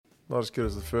Not as good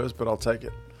as the first, but I'll take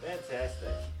it. Fantastic.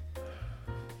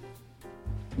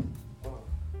 Well,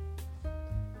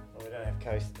 we don't have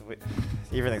coasters.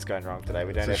 Everything's going wrong today.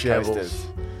 We don't have coasters.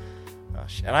 Oh,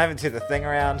 and I haven't turned the thing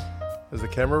around. Is the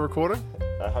camera recording?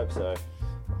 I hope so.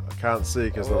 I can't see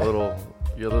because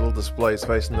your little display's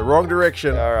facing the wrong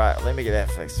direction. All right, let me get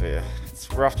that fixed for you.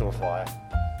 We're off to a flyer.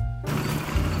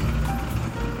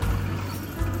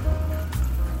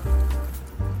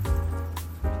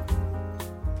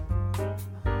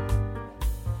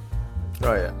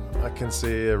 Oh yeah, I can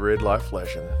see a red light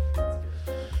flashing.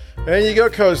 And you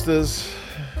got coasters.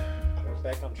 We're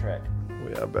back on track.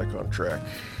 We are back on track.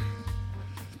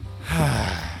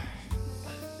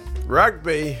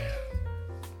 Rugby.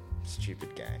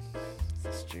 Stupid game. It's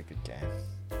a stupid game.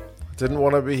 Didn't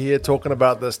want to be here talking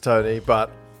about this, Tony,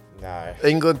 but No.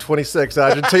 England 26,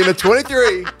 Argentina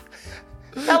 23.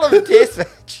 Hell of a test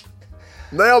match.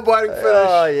 Nail-biting finish.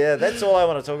 Oh, yeah. That's all I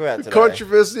want to talk about today.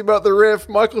 Controversy about the ref.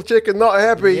 Michael Cheika not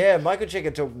happy. Yeah, Michael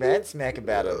Cheika talked mad smack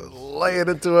about it. Laying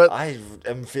into it. I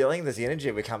am feeling this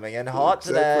energy. We're coming in hot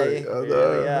Exactly. today. I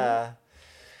know. Really are.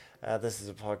 This is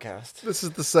a podcast. This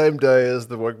is the same day as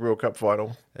the World Cup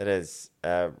final. It is.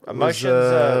 Emotions.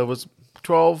 It was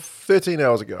 13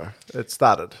 hours ago. It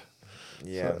started.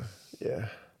 Yeah. So, yeah.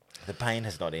 The pain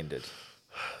has not ended.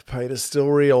 Pain is still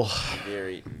real.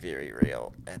 Very, very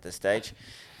real at this stage.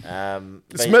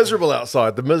 It's miserable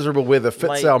outside. The miserable weather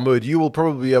fits our mood. You will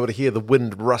probably be able to hear the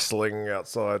wind rustling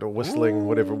outside or whistling,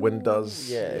 whatever wind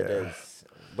does. Yeah, it is.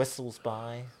 Whistles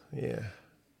by. Yeah.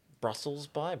 Brussels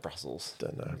by? Brussels.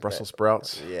 Don't know. Brussels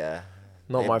sprouts. Yeah.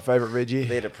 Not my favourite veggie.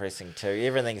 They're depressing too.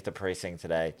 Everything's depressing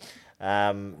today.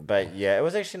 But yeah, it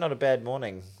was actually not a bad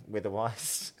morning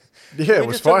weather-wise. Yeah, it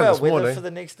was fine this weather morning. for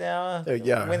the next hour.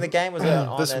 Yeah. When the game was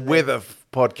on. This weather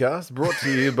podcast brought to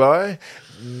you by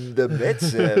the Bet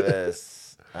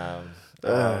service.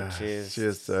 Cheers.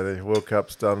 Cheers, Tony. World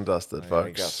Cup's done and dusted, folks.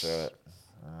 We got through it.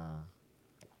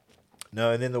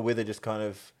 No, and then the weather just kind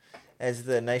of, as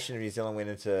the nation of New Zealand went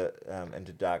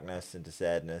into darkness, into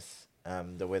sadness,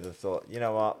 the weather thought, you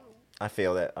know what? I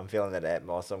feel that. I'm feeling that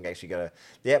atmosphere. I'm actually going to...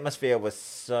 The atmosphere was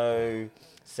so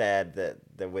sad that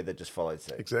the weather just followed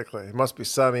suit. Exactly. It must be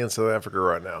sunny in South Africa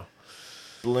right now.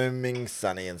 Blooming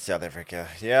sunny in South Africa.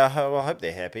 Yeah, well, I hope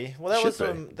they're happy. Well,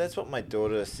 that's what my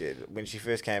daughter said. When she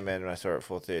first came in and I saw her at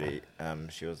 4:30,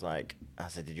 she was like, I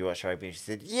said, did you watch rugby? And she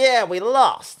said, yeah, we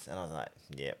lost. And I was like,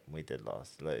 yeah, we did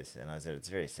lose. And I said, it's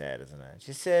very sad, isn't it?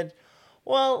 She said,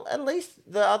 well, at least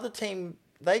the other team...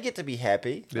 They get to be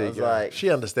happy. There I you was go. like,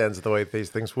 She understands the way these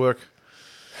things work.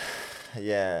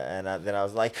 yeah, and then I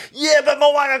was like, yeah, but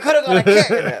Moana could have got a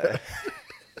kick.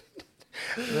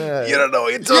 You don't know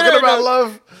what you're talking about,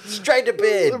 love. Straight to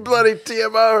bed. Bloody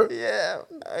TMO. Yeah.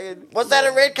 Was that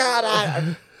a red card?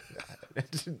 I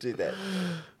didn't do that.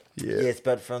 Yeah. Yes,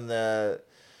 but from the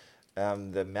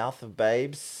mouth of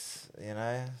babes, you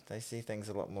know, they see things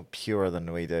a lot more pure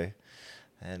than we do.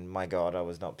 And my God, I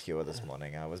was not pure this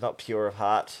morning. I was not pure of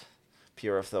heart,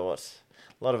 pure of thought.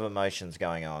 A lot of emotions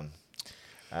going on.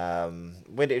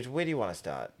 Where do you want to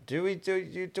start? Do we give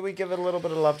it a little bit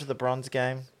of love to the bronze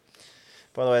game?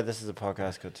 By the way, this is a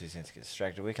podcast called 2 Cents to Get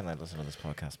Distracted. Where can they listen to this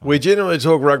podcast? We generally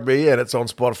talk rugby, and it's on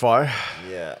Spotify.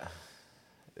 Yeah.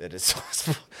 It is.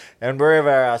 And wherever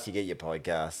else you get your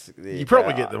podcasts. You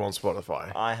probably get them on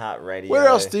Spotify. iHeartRadio. Where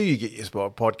else do you get your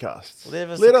podcasts?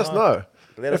 Let us know.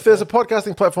 If there's a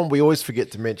podcasting platform we always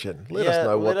forget to mention, let us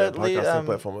know what that podcasting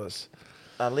platform is.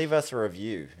 Leave us a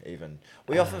review. Even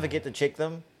we often forget to check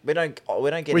them. We don't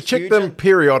get. We check them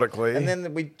periodically, and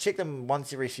then we check them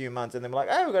once every few months, and then we're like,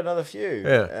 oh, we've got another few.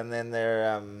 Yeah. And then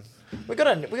they're we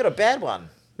got a bad one.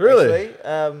 Really?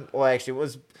 Actually, it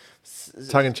was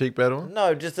tongue-in-cheek bad one.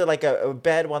 No, just a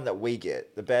bad one that we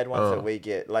get. The bad ones that we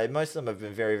get, like most of them have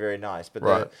been very, very nice, but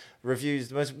the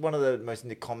reviews, one of the most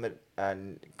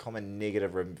common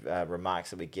negative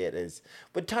remarks that we get is,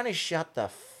 "Would Tony shut the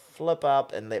flip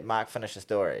up and let Mark finish the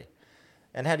story?"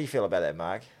 And how do you feel about that,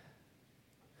 Mark?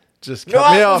 Just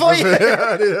cut me off.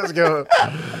 Let's go.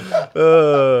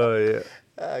 Oh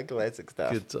yeah. Classic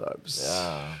stuff. Good times.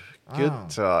 Oh. Good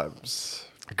times.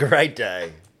 Great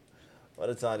day. What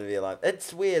a time to be alive.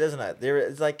 It's weird, isn't it?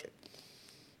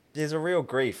 There's a real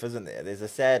grief, isn't there? There's a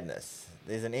sadness.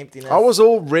 There's an emptiness. I was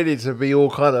all ready to be all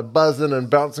kind of buzzing and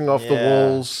bouncing off the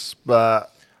walls,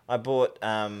 but I bought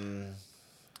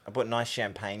nice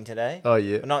champagne today. Oh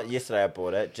yeah. Not yesterday. I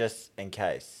bought it just in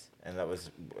case, and it was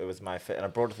my fit. And I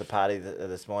brought it to the party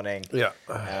this morning. Yeah.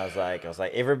 And I was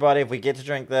like, everybody, if we get to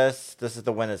drink this is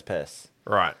the winner's piss.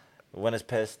 Right. The winner's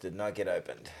piss did not get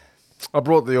opened. I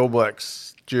brought the All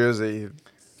Blacks jersey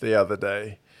the other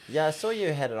day. Yeah, I saw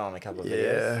you had it on a couple of videos.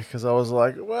 Yeah, because I was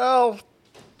like, well,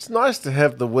 it's nice to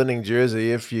have the winning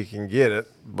jersey if you can get it,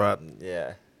 but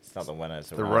Yeah, it's not the winner, it's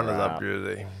the runners-up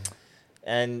jersey.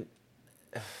 And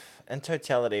in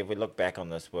totality, if we look back on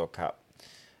this World Cup,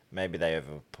 maybe they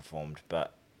overperformed,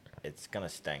 but it's going to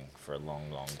sting for a long,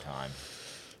 long time.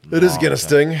 It is going to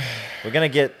sting. We're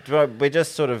going to get... We're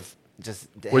just sort of...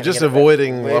 We're just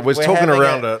avoiding... We're talking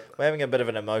around it. We're having a bit of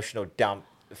an emotional dump,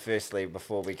 firstly,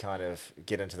 before we kind of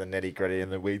get into the nitty-gritty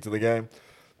and the weeds of the game.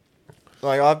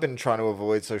 Like, I've been trying to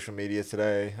avoid social media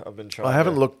today. I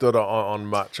haven't looked at it on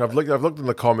much. I've looked in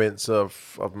the comments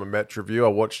of my match review. I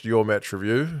watched your match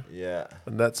review. Yeah.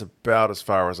 And that's about as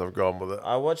far as I've gone with it.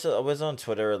 I was on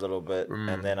Twitter a little bit,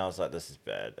 and then I was like, this is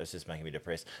bad. It's just making me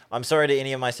depressed. I'm sorry to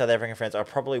any of my South African friends. I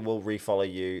probably will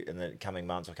refollow you in the coming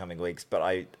months or coming weeks, but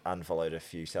I unfollowed a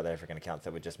few South African accounts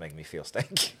that were just making me feel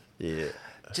stink. Yeah.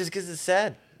 Just because it's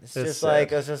sad. It's just sad.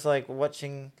 Like, I was just like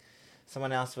watching...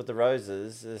 Someone else with the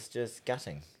roses is just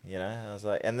gutting, you know. I was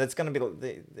like, and it's going to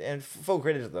be, and full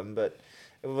credit to them, but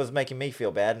it was making me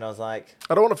feel bad, and I was like,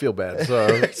 I don't want to feel bad,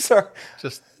 so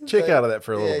just check out of that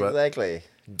for a little bit. Exactly.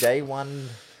 Day one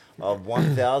of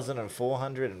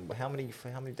 1,400, and how many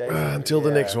days? Until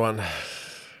the next one.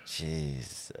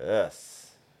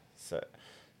 Jesus,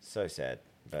 so sad.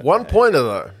 But, 1 pointer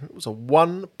though. It was a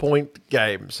 1 point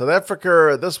game. South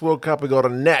Africa at this World Cup have got a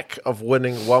knack of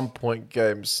winning 1 point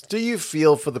games. Do you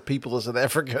feel for the people of South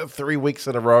Africa 3 weeks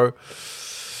in a row?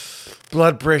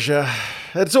 Blood pressure.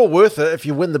 It's all worth it if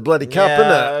you win the bloody cup,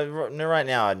 isn't it? Right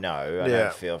now, no. I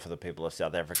don't feel for the people of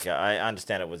South Africa. I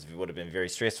understand would have been very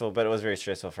stressful, but it was very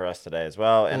stressful for us today as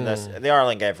well. And the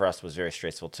Ireland game for us was very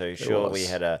stressful too. Sure, we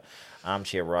had a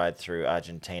armchair ride through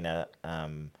Argentina.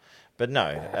 But no,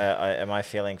 am I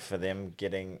feeling for them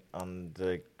getting on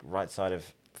the right side of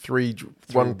 3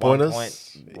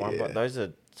 1-pointers? Those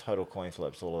are total coin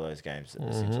flips, all of those games.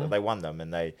 They won them,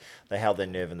 and they held their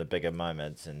nerve in the bigger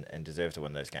moments and deserved to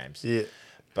win those games. Yeah.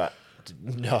 But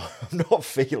no, I'm not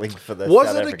feeling for this.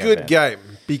 Was it a good game?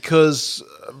 Because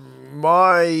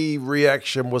my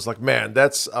reaction was like, man,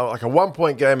 that's like a 1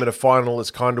 point game in a final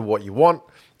is kind of what you want.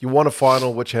 You want a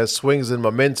final which has swings in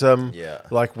momentum,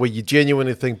 like where you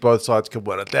genuinely think both sides could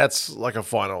win it. That's like a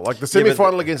final. Like the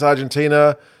semi-final against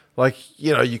Argentina, like,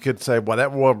 you know, you could say, well,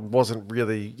 that wasn't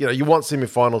really, you know, you want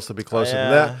semi-finals to be closer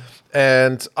than that.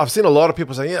 And I've seen a lot of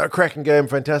people saying, yeah, a cracking game,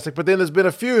 fantastic. But then there's been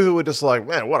a few who were just like,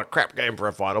 man, what a crap game for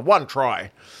a final. One try.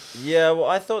 Yeah, well,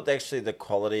 I thought actually the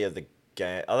quality of the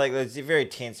game, I think it's very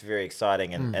tense, very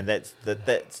exciting, and that's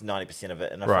 90% of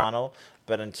it in a final.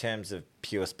 But in terms of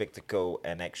pure spectacle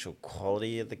and actual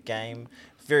quality of the game,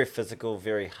 very physical,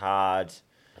 very hard,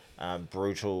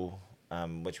 brutal,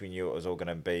 which we knew it was all going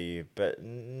to be, but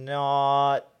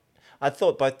not. I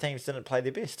thought both teams didn't play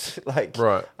their best. I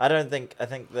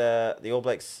think the All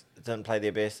Blacks didn't play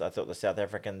their best. I thought the South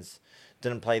Africans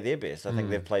didn't play their best. I think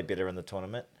they've played better in the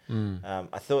tournament.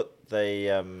 I thought they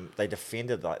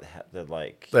defended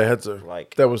they had to.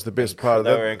 That was the best part of it.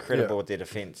 They were incredible with their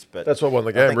defense, but that's what won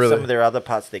the game. Really, some of their other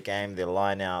parts of their game, their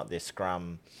line out, their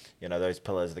scrum, you know, those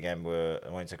pillars of the game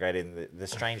weren't so great. And the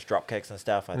strange drop kicks and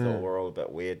stuff, I thought were all a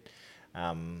bit weird.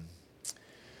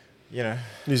 You know,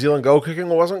 New Zealand goal kicking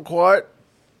wasn't quite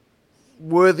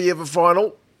worthy of a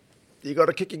final. You got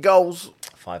to kick your goals.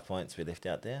 5 points we left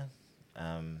out there.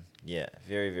 Yeah,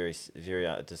 very, very,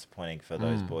 very disappointing for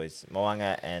those boys.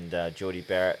 Mo'unga and Geordie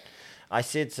Barrett. I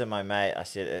said to my mate,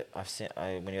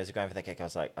 when he was going for the kick, I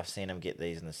was like, I've seen him get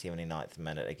these in the 79th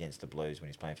minute against the Blues when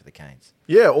he's playing for the Canes.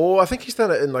 Yeah, or I think he's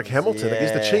done it in like Hamilton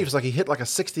against the Chiefs. Like he hit like a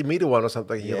 60-meter one or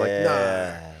something. You're like,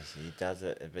 nah. He does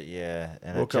it, but yeah.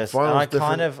 And I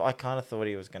kind of thought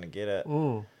he was going to get it.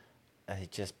 And he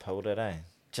just pulled it,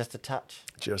 Just a touch.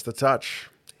 Just a touch.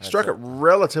 He struck it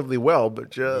relatively well, but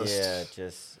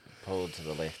just pulled to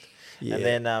the left. Yeah. And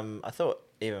then I thought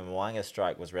even Mo'unga's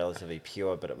strike was relatively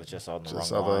pure, but it was just on the wrong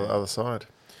line. Other side.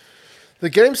 The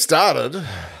game started,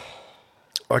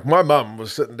 like my mum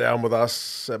was sitting down with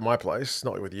us at my place,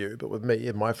 not with you, but with me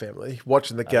and my family,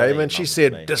 watching the game, and she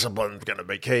said discipline's going to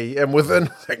be key. And within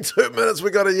like 2 minutes,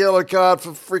 we got a yellow card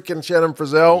for freaking Shannon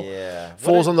Frizzell. Yeah.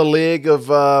 Falls on the leg of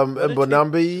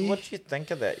Mbonambi. What did you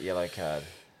think of that yellow card?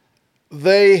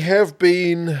 They have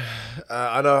been,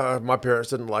 I know my parents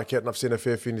didn't like it, and I've seen a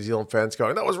fair few New Zealand fans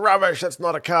going, that was rubbish, that's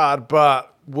not a card.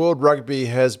 But World Rugby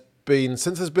has been,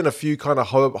 since there's been a few kind of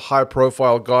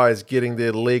high-profile guys getting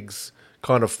their legs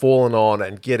kind of fallen on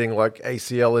and getting like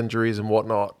ACL injuries and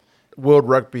whatnot, World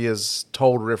Rugby has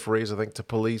told referees, I think, to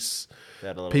police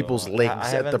people's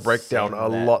legs at the breakdown a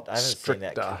lot stricter. I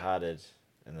haven't seen that carded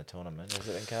in the tournament. Has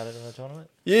it been carded in the tournament?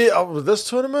 Yeah, this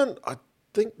tournament,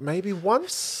 think maybe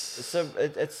once. So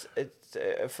it's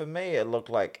for me, it looked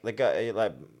like the guy,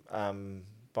 like Bongi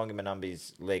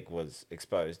Manumbi's leg was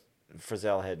exposed.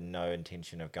 Frizzell had no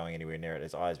intention of going anywhere near it.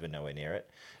 His eyes were nowhere near it,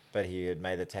 but he had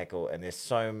made the tackle, and there's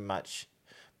so much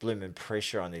blooming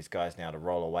pressure on these guys now to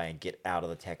roll away and get out of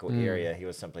the tackle area. He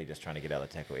was simply just trying to get out of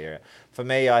the tackle area. For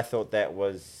me, I thought that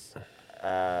was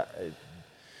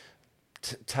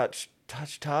touch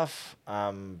tough,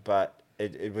 but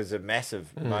it was a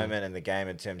massive moment in the game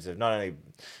in terms of not only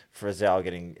Frizzell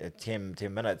getting 10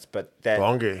 minutes, but that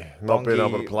Bongi not being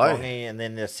able to play. Bongi, and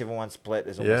then the 7-1 split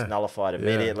is almost nullified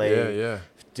immediately. Yeah.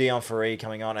 Dion Ferree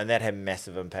coming on, and that had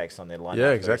massive impacts on their lineup Yeah,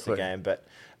 for exactly. the game. But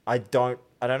I don't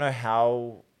know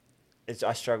how.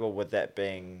 I struggle with that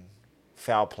being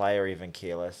foul play or even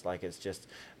careless. Like, it's just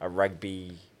a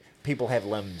rugby. People have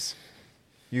limbs.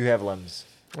 You have limbs.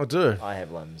 I do. I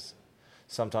have limbs.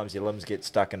 Sometimes your limbs get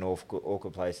stuck in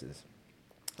awkward places.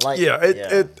 Like,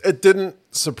 it didn't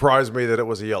surprise me that it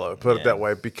was a yellow, put it that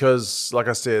way, because, like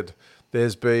I said,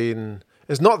 there's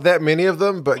not that many of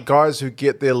them, but guys who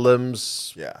get their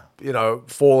limbs,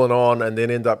 fallen on and then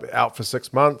end up out for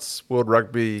 6 months. World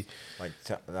Rugby, like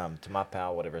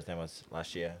Tamapau, whatever his name was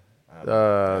last year.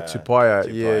 Tupaya,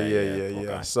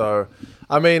 yeah. So,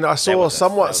 I mean, I saw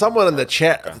someone in the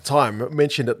chat at the time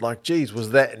mentioned it like, geez,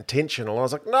 was that intentional? And I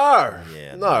was like,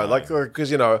 no, like,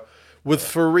 because, with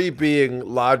Ferree being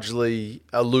largely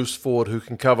a loose forward who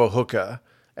can cover hooker,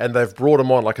 and they've brought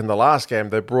him on, like in the last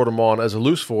game, they brought him on as a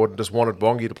loose forward and just wanted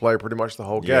Bongi to play pretty much the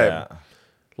whole game. Yeah.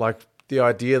 Like, the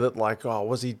idea that, like,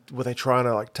 were they trying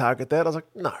to, like, target that? I was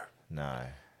like, no. No.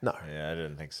 Yeah, I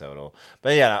didn't think so at all.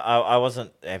 But yeah, I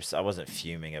wasn't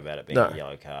fuming about it being a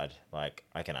yellow card. Like,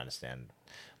 I can understand.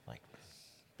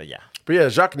 But yeah,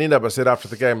 Jacques Ninaba said after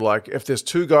the game, like, if there's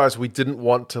two guys we didn't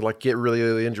want to, like, get really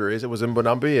early injuries, it was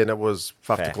Mbonambi and it was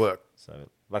Faf de Klerk. So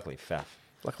luckily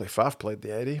Faf played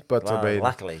the 80, but I mean,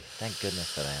 luckily, thank goodness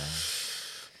for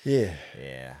that.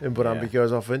 Yeah. Mbonambi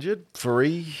goes off injured.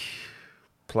 Ferree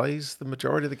plays the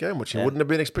majority of the game, which he wouldn't have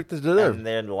been expected to do. And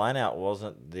their line-out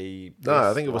wasn't the best. No,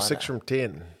 I think it was 6 from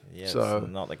 10. Yeah, so it's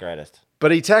not the greatest.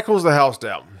 But he tackles the house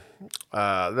down.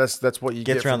 That's what you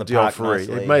get from Dion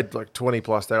Ferree. He made like 20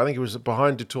 plus tackles. I think he was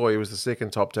behind Dutoy. He was the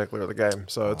second top tackler of the game.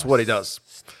 So it's what he does.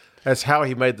 That's how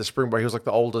he made the Springbok. He was like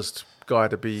the oldest guy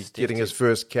to be getting his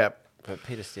first cap. But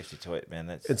Peter Steph Dutoy, man,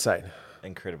 that's insane.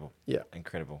 Incredible. Yeah.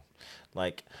 Incredible.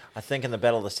 Like, I think in the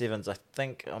Battle of the Sevens, I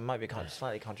might be a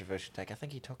slightly controversial take. I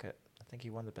think he took it. I think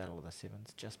he won the Battle of the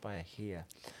Sevens just by a hair.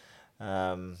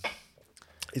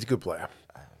 He's a good player.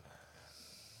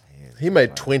 He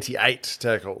made 28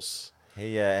 tackles.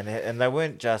 And they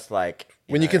weren't just like...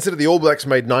 When you consider the All Blacks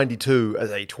made 92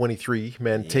 as a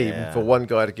 23-man team, for one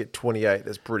guy to get 28,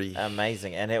 that's pretty...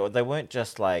 amazing. And they weren't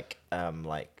just like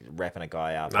wrapping a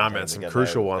guy up. Nah, man, some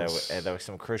crucial ones. There were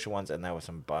some crucial ones, and there were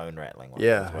some bone-rattling ones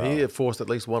as well. He forced at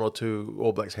least one or two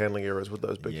All Blacks handling errors with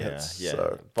those big hits. Yeah,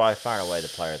 so. By far and away the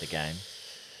player of the game.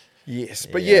 Yes,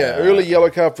 but early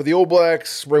yellow card for the All Blacks.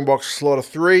 Springboks slaughter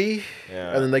 3,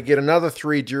 and then they get another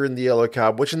 3 during the yellow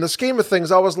card, which in the scheme of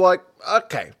things, I was like,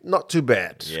 okay, not too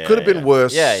bad. Could have been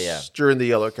worse during the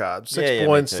yellow card. 6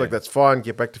 points, like that's fine,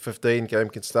 get back to 15, game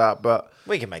can start, but...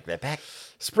 we can make that back.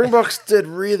 Springboks did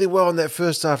really well in that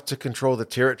first half to control the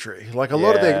territory. Like a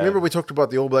lot of the... Remember we talked about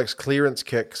the All Blacks clearance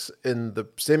kicks in the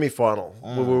semi-final,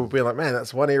 where we were being like, man,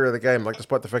 that's one area of the game, like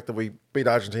despite the fact that we beat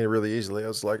Argentina really easily, it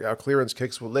was like our clearance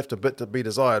kicks were left a bit to be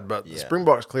desired, but the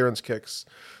Springboks clearance kicks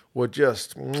were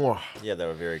just... yeah, they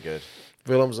were very good.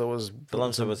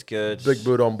 Willemse was good. Big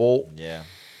boot on ball. Yeah.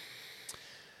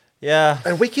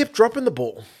 And we kept dropping the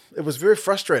ball. It was very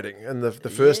frustrating in the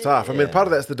first half. I mean, part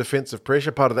of that's the defensive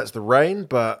pressure, part of that's the rain,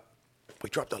 but we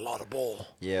dropped a lot of ball.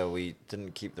 Yeah, we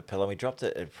didn't keep the pillow. We dropped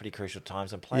it at pretty crucial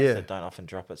times, and players that don't often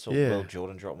drop it. So Will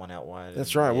Jordan dropped one out wide.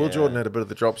 That's right. Will Jordan had a bit of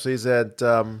the drops. He's had...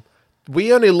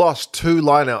 we only lost 2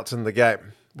 lineouts in the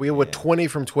game. We were 20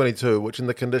 from 22, which in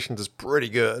the conditions is pretty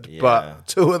good. But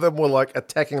 2 of them were like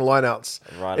attacking lineouts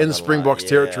in Springboks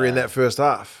territory in that first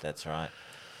half. That's right.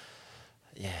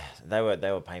 Yeah, they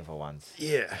were painful ones.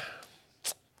 Yeah.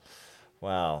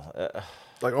 Wow.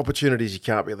 Like opportunities you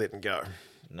can't be letting go.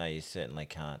 No, you certainly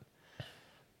can't.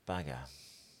 Bugger.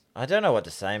 I don't know what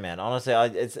to say, man. Honestly,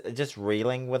 it's just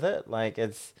reeling with it. Like,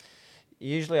 it's...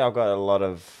 usually I've got a lot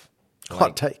of...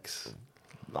 hot takes.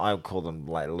 I would call them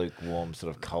like lukewarm,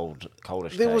 sort of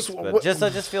coldish There takes. was- But what- I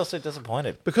just feel so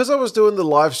disappointed. Because I was doing the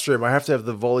live stream, I have to have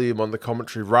the volume on the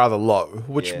commentary rather low,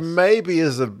 which Yes. maybe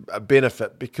is a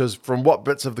benefit because from what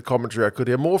bits of the commentary I could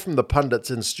hear, more from the pundits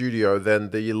in studio than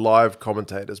the live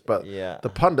commentators. But Yeah. the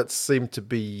pundits seemed to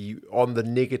be on the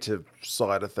negative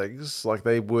side of things. Like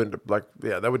they weren't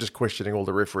they were just questioning all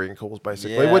the refereeing calls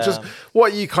basically, which is Yeah.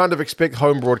 what you kind of expect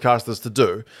home broadcasters to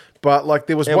do. But like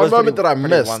there was It one was moment that I pretty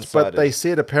missed, but one-sided. they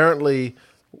said apparently,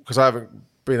 because I haven't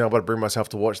been able to bring myself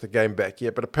to watch the game back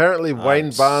yet, but apparently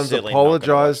Wayne Barnes certainly not gonna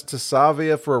apologized to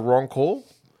Savia for a wrong call.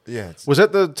 Yeah, Was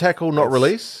that the tackle not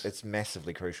release? It's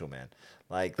massively crucial, man.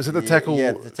 Like, Is it the tackle?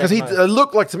 Yeah, Because it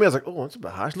looked like to me, I was like, oh, it's a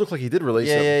bit harsh. It looked like he did release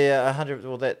him. yeah, 100.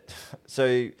 Well,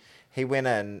 so he went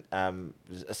in.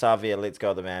 Savia lets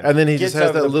go of the man, And then he just gets has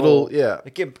over that the little,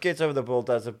 ball, gets over the ball,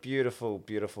 does a beautiful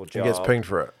job, He gets pinged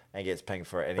for it. and gets pinged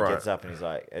for it, and he Right. gets up and he's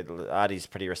like, Artie's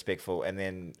pretty respectful, and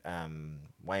then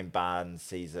Wayne Barnes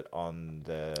sees it on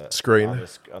the Screen. on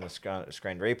the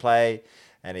screen replay,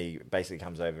 and he basically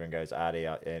comes over and goes, Artie,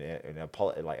 and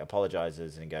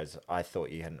apologizes, and he goes, I thought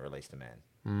you hadn't released the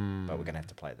man, but we're gonna have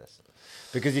to play this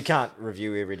because you can't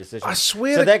review every decision. I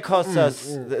swear So to- that costs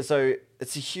us. So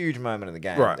it's a huge moment in the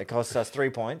game. Right. It costs us 3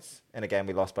 points in a game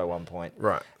we lost by 1 point.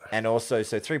 Right. And also,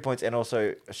 so 3 points, and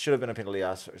also should have been a penalty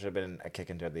asked. Should have been a kick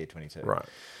into the 22. Right.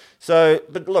 So,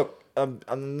 but look, I'm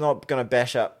not going to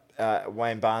bash up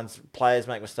Wayne Barnes. Players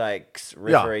make mistakes.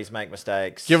 Referees make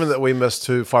mistakes. Given that we missed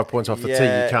 5 points off the tee,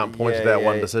 you can't point to that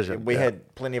one decision. We Yeah.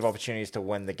 had plenty of opportunities to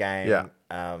win the game.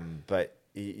 Yeah. But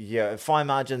fine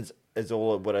margins is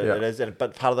all what it is.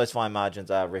 But part of those fine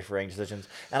margins are refereeing decisions.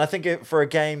 And I think for a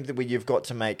game where you've got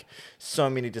to make so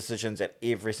many decisions at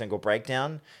every single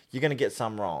breakdown, you're going to get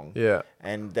some wrong. Yeah.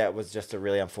 And that was just a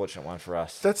really unfortunate one for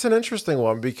us. That's an interesting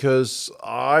one because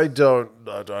I don't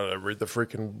read the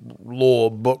freaking law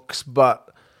books, but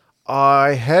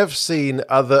I have seen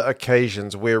other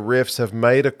occasions where refs have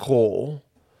made a call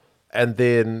and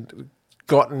then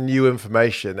gotten new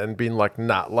information and been like,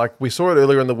 nah. Like we saw it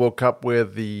earlier in the World Cup where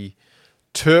the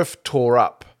turf tore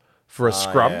up for a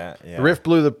scrum. yeah. The ref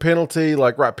blew the penalty,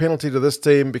 penalty to this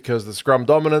team because the scrum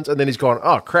dominance, and then he's gone,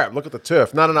 oh crap, look at the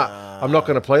turf. No, I'm not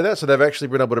going to play that. So they've actually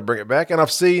been able to bring it back. And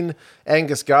I've seen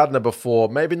Angus Gardner before,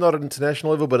 maybe not at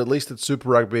international level, but at least at Super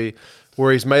Rugby,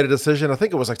 where he's made a decision. I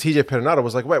think it was like TJ Perenara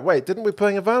was like, wait, didn't we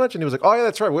playing advantage? And he was like, oh yeah,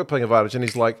 that's right, we're playing advantage. And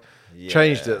he's like,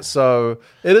 changed it. So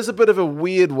it is a bit of a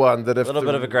weird one that if A little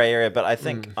bit of a grey area, but I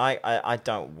think I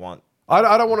don't want...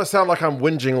 I don't want to sound like I'm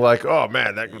whinging like, oh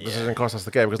man, that decision cost us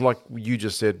the game. Because like you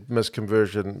just said, missed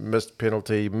conversion, missed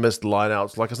penalty, missed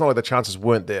lineouts. Like it's not like the chances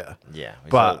weren't there. Yeah.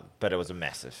 But it was a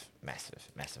massive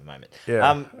moment.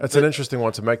 yeah, it's an interesting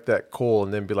one to make that call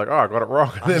and then be like, oh, I got it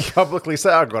wrong. And then publicly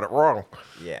say, I got it wrong.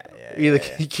 Yeah. Either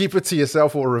keep it to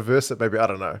yourself or reverse it, maybe. I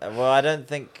don't know. Well, I don't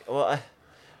think... Well,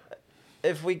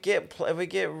 if we get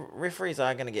referees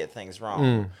are going to get things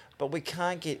wrong, but we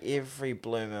can't get every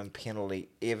bloomin' penalty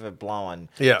ever blown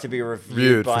to be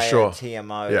reviewed by for sure. a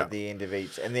TMO at the end of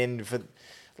each, and then for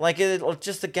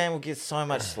just the game will get so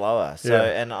much slower. So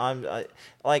and I'm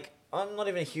not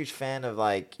even a huge fan of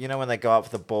when they go up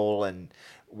for the ball and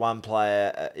one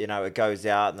player it goes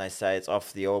out and they say it's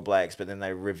off the All Blacks, but then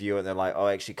they review it and they're like, oh,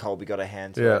 actually Colby got a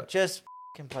hand to it. Just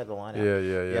can play the line out.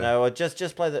 Yeah. Or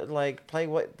just play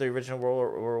what the original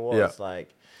rule was. Yeah.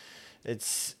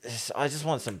 It's I just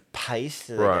want some pace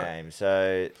to the game.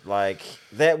 So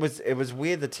it was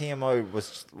weird. The TMO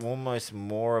was almost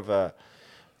more of a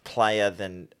player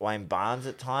than Wayne Barnes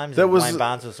at times. Wayne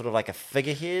Barnes was sort of like a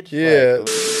figurehead. Yeah.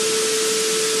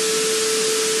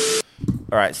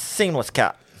 All right, seamless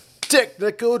cut.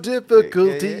 Technical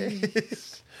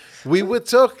difficulties. We were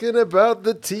talking about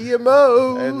the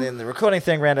TMO. And then the recording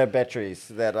thing ran out of batteries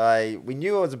we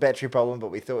knew it was a battery problem, but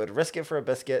we thought we'd risk it for a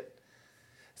biscuit.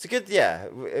 It's a good,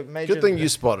 Good thing you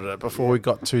spotted it before we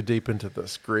got too deep into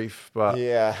this grief. But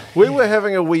yeah, we were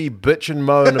having a wee bitch and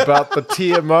moan about the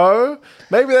TMO.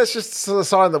 Maybe that's just a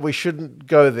sign that we shouldn't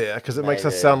go there because it makes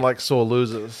us sound like sore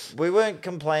losers. We weren't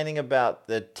complaining about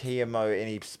the TMO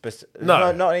any specific.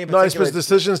 No, not any no particular specific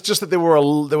decisions. Just that there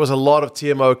was a lot of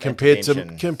TMO compared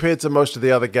to most of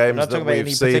the other games that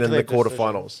we've seen in the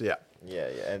quarterfinals.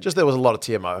 Yeah. Just there was a lot of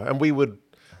TMO, and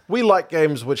we like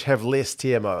games which have less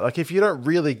TMO. Like if you don't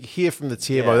really hear from the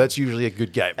TMO, that's usually a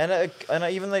good game. And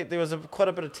even there was quite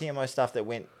a bit of TMO stuff that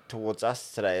went towards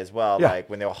us today as well. Yeah. Like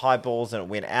when there were high balls and it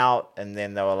went out, and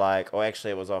then they were like, "Oh,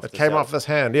 actually, it was off." It came off this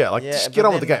hand. Yeah, just get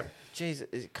on with the game. Geez,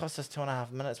 it cost us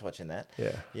 2.5 minutes watching that.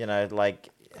 Yeah.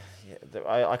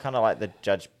 I kind of like the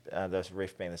judge, the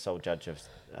ref being the sole judge of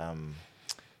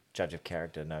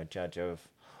character, no judge of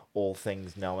all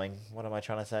things knowing. What am I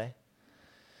trying to say?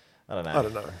 I don't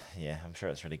know. Yeah, I'm sure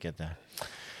it's really good though.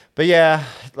 But yeah,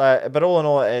 but all in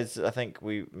all, as I think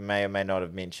we may or may not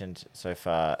have mentioned so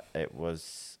far, it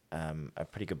was a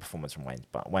pretty good performance from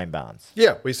Wayne Barnes.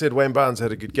 Yeah, we said Wayne Barnes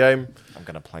had a good game. I'm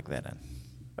going to plug that in.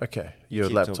 Okay, your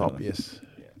laptop, yes,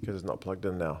 because it's not plugged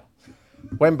in now.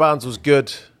 Wayne Barnes was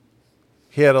good.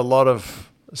 He had a lot of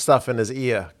stuff in his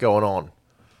ear going on,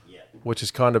 which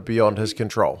is kind of beyond his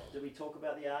control. Did we talk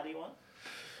about the Artie one?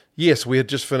 Yes, we had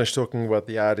just finished talking about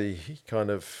the Artie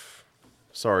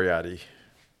sorry Artie,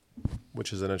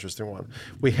 which is an interesting one.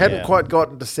 We hadn't quite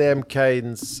gotten to Sam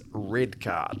Cane's red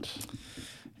card.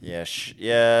 Yeah,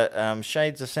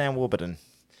 shades of Sam Warburton.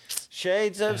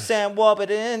 Shades of Sam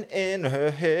Warburton in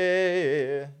her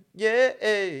hair. Yeah.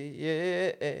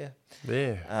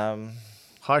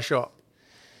 High shot.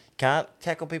 Can't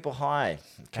tackle people high.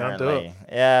 Can't do it.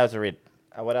 Yeah, it was a red.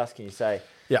 What else can you say?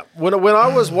 Yeah, when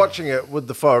I was watching it with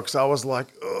the folks, I was like,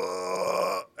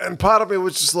 ugh. And part of me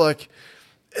was just like,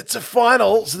 it's a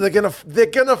final, so they're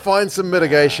gonna find some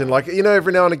mitigation. Like, you know,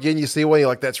 every now and again you see one, you're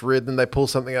like, that's red, and they pull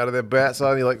something out of their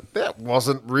backside, and you're like, that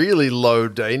wasn't really low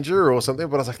danger or something.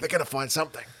 But I was like, they're gonna find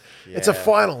something. Yeah. It's a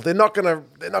final. They're not gonna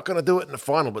do it in the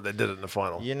final, but they did it in the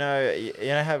final. You know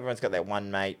how everyone's got that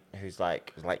one mate who's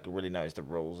like really knows the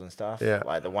rules and stuff. Yeah.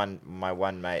 Like my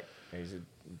one mate who's a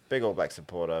big All Black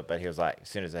supporter, but he was like, as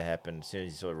soon as it happened, as soon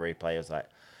as he saw the replay, he was like,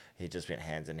 he just went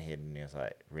hands in the head and he was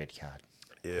like, red card.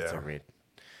 Yeah. It's a red.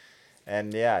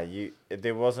 And yeah,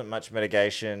 there wasn't much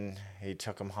mitigation. He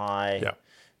took him high,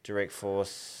 direct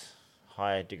force,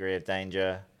 high degree of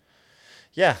danger.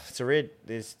 Yeah, it's a red.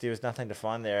 There was nothing to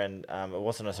find there, and it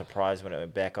wasn't a surprise when it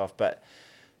went back off. But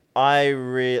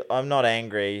I'm not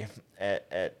angry at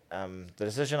the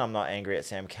decision. I'm not angry at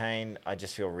Sam Cane. I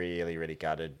just feel really, really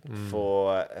gutted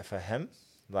for him.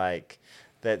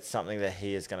 That's something that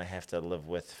he is going to have to live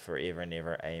with forever and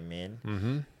ever. Amen.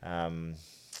 Mm-hmm.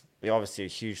 Obviously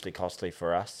hugely costly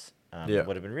for us. It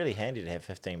would have been really handy to have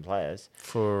 15 players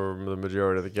for the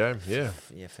majority of the game. Yeah,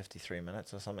 53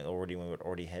 minutes or something already. We would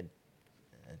already had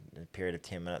a period of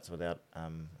 10 minutes without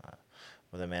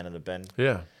with a man in the bin.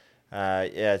 Yeah.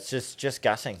 It's just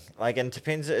gutting. And it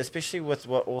depends, especially with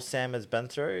what all Sam has been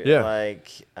through. Yeah.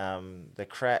 The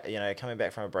coming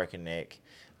back from a broken neck,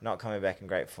 not coming back in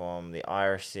great form, the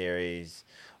Irish series,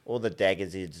 all the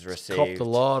daggers he's received. Copped a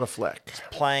lot of flack.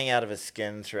 Playing out of his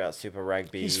skin throughout Super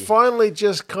Rugby. He's finally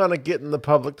just kind of getting the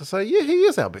public to say, yeah, he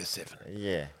is our best seven.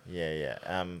 Yeah.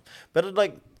 But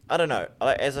I don't know.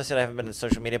 As I said, I haven't been in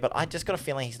social media, but I just got a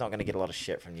feeling he's not going to get a lot of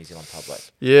shit from New Zealand public.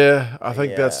 Yeah, I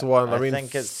think that's the one. I mean, think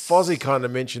Fozzie kind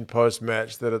of mentioned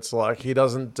post-match that it's like he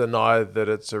doesn't deny that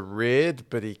it's a red,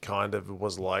 but he kind of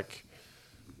was like,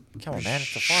 come on, man,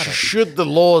 it's the final. Should the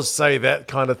laws say that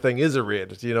kind of thing is a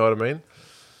red? Do you know what I mean?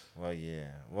 Well, yeah.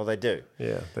 Well, they do.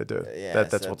 Yeah, they do.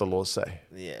 That's what the laws say.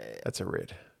 Yeah. That's a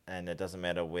red. And it doesn't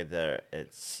matter whether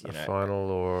it's a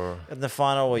final or in the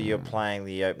final or you're playing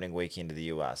the opening weekend of the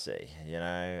URC.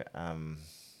 When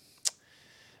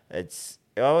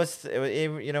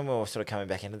we were sort of coming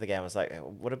back into the game, I was like,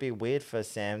 would it be weird for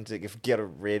Sam to get a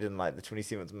red in the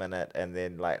 27th minute and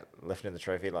then lifting the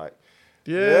trophy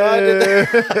yeah,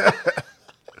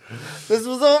 this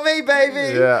was all me,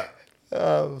 baby. Yeah.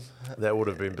 That would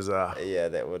have been bizarre. Yeah,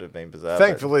 that would have been bizarre.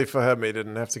 Thankfully for him, he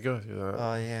didn't have to go.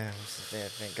 Oh yeah,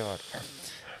 thank God.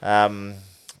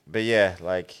 But yeah,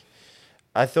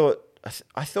 I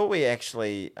thought we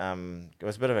actually it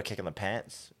was a bit of a kick in the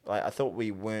pants. I thought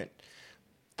we weren't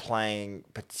playing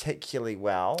particularly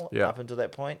well up until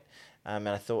that point. And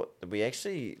I thought that we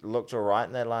actually looked all right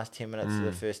in that last 10 minutes of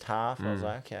the first half. I was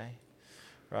like, okay,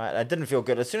 right. I didn't feel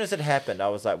good. As soon as it happened, I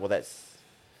was like, well,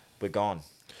 we're gone.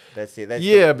 That's it.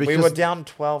 Because we were down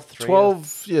 12-3. 12.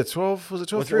 Was it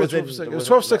 12-3 or 12-6? It was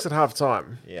 12-6 at half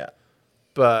time. Yeah.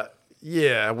 But,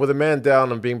 yeah, with a man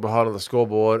down and being behind on the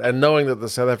scoreboard and knowing that the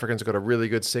South Africans got a really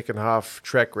good second half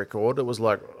track record, it was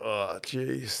like, oh,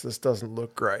 geez, this doesn't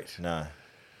look great. No,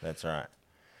 that's right.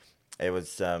 It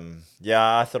was,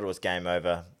 I thought it was game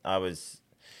over. I was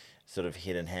sort of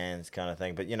head in hands kind of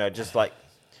thing. But, just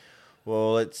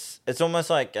well, it's almost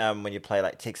like when you play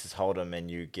Texas Hold'em and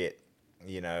you get,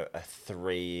 a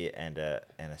 3 and a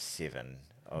 7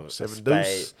 of 7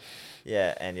 deuce.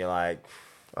 Yeah, and you're like,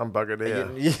 I'm buggered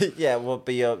here. Yeah, well,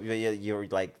 but you're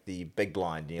like the big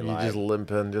blind. You just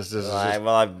limp in, just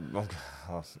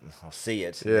I'll see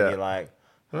it. Yeah. And you're like,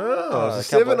 there's a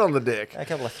 7 on the deck. A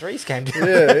couple of 3s came down.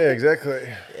 Yeah, exactly.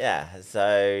 Yeah,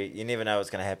 so you never know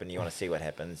what's going to happen. You want to see what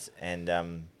happens, and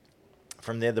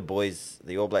from there,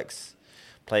 the All Blacks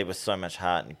played with so much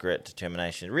heart and grit,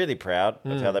 determination. Really proud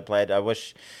of how they played. I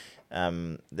wish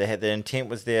The intent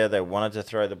was there. They wanted to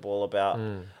throw the ball about,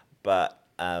 but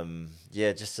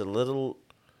just a little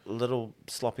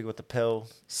sloppy with the pill.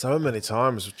 So many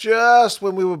times, just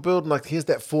when we were building, like, here's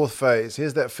that fourth phase,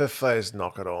 here's that fifth phase,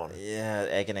 knock it on. Yeah,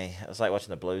 agony. It was like watching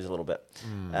the Blues a little bit.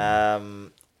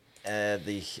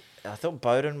 I thought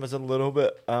Bowden was a little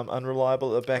bit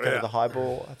unreliable at the back end of the high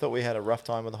ball. I thought we had a rough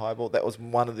time with the high ball. That was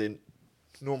one of the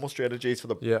normal strategies for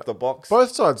the box.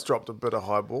 Both sides dropped a bit of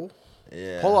high ball.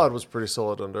 Yeah. Pollard was pretty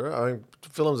solid under it. I think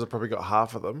Films have probably got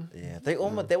half of them. Yeah,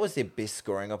 that was their best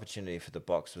scoring opportunity for the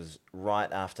box, was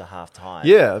right after half time.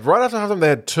 Yeah, right after half time they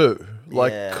had two.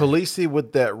 Like Khaleesi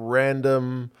with that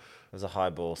random... It was a high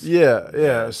ball.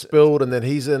 Spilled, and then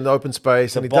he's in open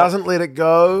space, and he doesn't let it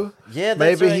go. Yeah,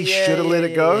 maybe he should have let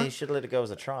it go. Yeah, he should have let it go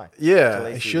as a try. Yeah,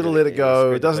 he should have let it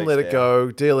go. Doesn't let it go.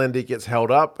 DLND gets held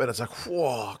up, and it's like,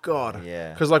 whoa, God.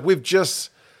 Yeah. Because like we've just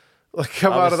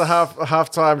come out of the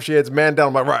halftime sheds, man down.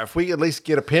 I'm like, right, if we at least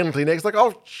get a penalty next, like,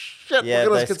 oh shit, we're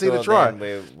going to concede a try.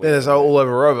 Then it's all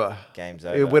over. Game's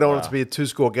over. We don't want it to be a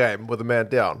 2-score game with a man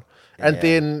down. And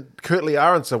then Kurtley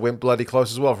Aronson went bloody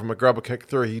close as well from a grubber kick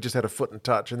through. He just had a foot and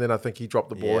touch, and then I think he dropped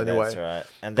the ball anyway. That's right.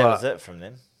 And that was it from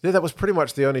them. Yeah, that was pretty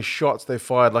much the only shots they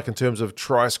fired, like in terms of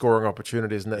try-scoring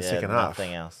opportunities in that second half.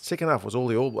 Nothing else. Second half was all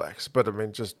the All Blacks, but I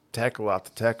mean, just tackle after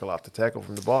tackle after tackle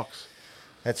from the box.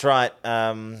 That's right.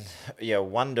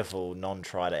 Wonderful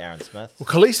non-try to Aaron Smith. Well,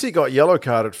 Khaleesi got yellow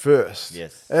carded first.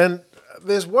 Yes. And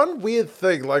there's one weird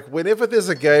thing, like whenever there's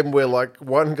a game where like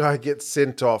one guy gets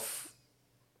sent off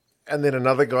and then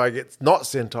another guy gets not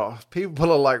sent off,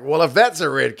 people are like, well, if that's a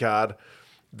red card,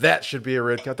 that should be a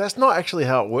red card. That's not actually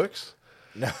how it works.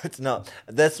 No, it's not.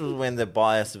 That's when the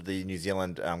bias of the New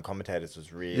Zealand commentators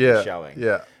was really showing.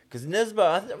 Yeah. Because Nisbo,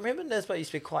 I remember Nisbo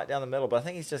used to be quite down the middle, but I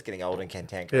think he's just getting old and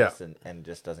cantankerous and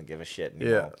just doesn't give a shit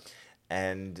anymore. Yeah.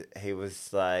 And he was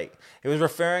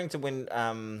referring to when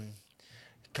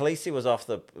Khaleesi was off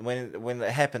when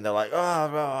it happened. They're like,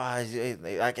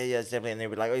 definitely, and they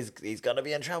were like, he's got to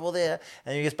be in trouble there.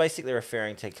 And he was basically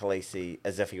referring to Khaleesi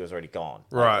as if he was already gone.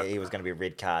 Right. He was going to be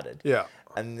red carded. Yeah.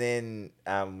 And then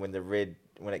when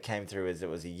it came through as it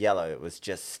was a yellow, it was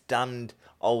just stunned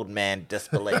old man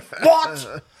disbelief.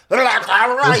 What?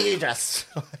 Outrageous!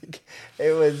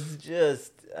 It was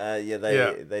just, they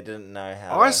didn't know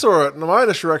how. I saw it, and my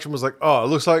initial reaction was like, oh, it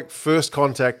looks like first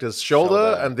contact is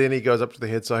shoulder, and then he goes up to the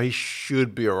head, so he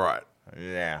should be all right.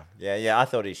 Yeah. I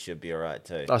thought he should be all right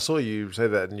too. I saw you say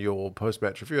that in your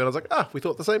post-match review, and I was like, we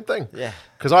thought the same thing. Yeah.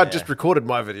 Because I just recorded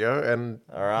my video, and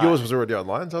yours was already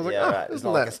online, so I was like, It's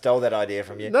not like I stole that idea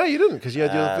from you. No, you didn't, because you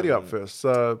had your video up first.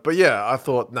 But yeah, I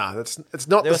thought, it's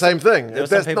not the same thing.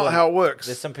 That's not how it works.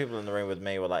 There's some people in the room with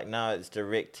me who were like, no, it's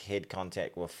direct head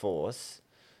contact with force.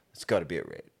 It's got to be a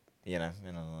red. And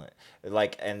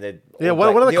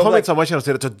one of the comments on my channel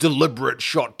said it's a deliberate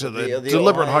shot to the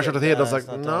deliberate high shot to the head. I was like,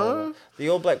 no. The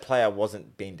All Black player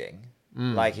wasn't bending.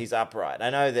 Like, he's upright. I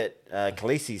know that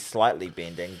Khaleesi's slightly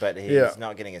bending, but he's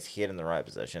not getting his head in the right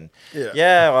position.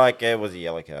 It was a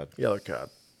yellow card. Yellow card.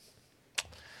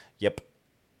 Yep.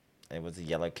 It was a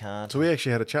yellow card. So we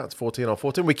actually had a chance,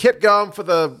 14-14. We kept going for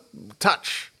the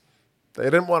touch. They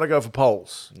didn't want to go for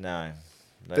poles. No.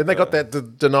 Then they got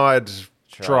that denied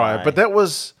try. But that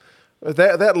was...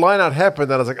 That line out happened,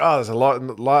 and I was like, there's a knock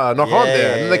on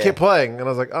there. And then they kept playing, and I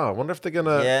was like, I wonder if they're going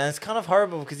to... Yeah, it's kind of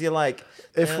horrible, because you're like...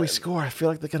 If we score, I feel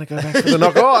like they're going to go back for the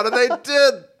knock on, and they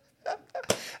did.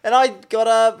 And I got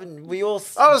up, and we all...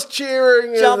 I was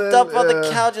cheering. Jumped up on the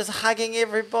couch, just hugging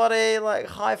everybody, like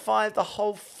high-fived the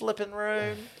whole flipping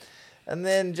room. And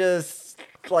then just,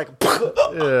 like...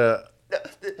 Yeah.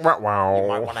 Wow. You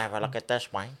might want to have a look at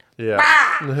this, Wayne.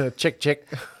 Yeah. Check. Check.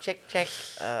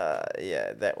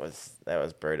 That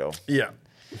was brutal. Yeah.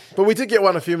 But we did get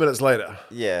one a few minutes later.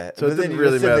 Yeah. So it didn't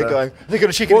really matter. They're going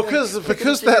to check it. Well,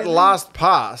 because that last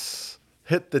pass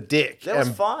hit the deck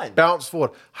and fine. Bounced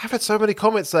forward. I've had so many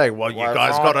comments saying, well, you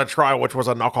guys got to try, which was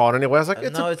a knock on anyway. I was like,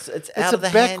 it's out of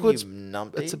the backwards, hand, you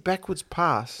numpty. It's a backwards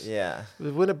pass. Yeah.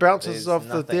 When it bounces off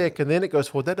the deck and then it goes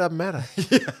forward, that doesn't matter.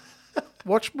 Yeah.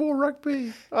 Watch more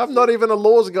rugby. I'm not even a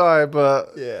laws guy,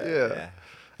 but yeah.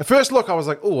 At first look, I was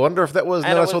like, oh, I wonder if that was...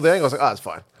 And then I saw the angle. I was like, it's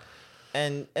fine.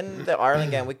 And in the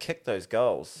Ireland game, we kicked those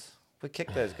goals.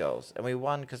 And we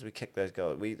won because we kicked those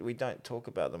goals. We don't talk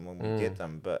about them when we get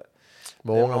them, but...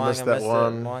 Mo'unga missed that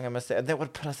one. Mo'unga missed that. And that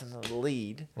would put us in the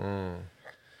lead. South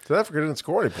Africa didn't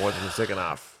score any points in the second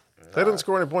half. They didn't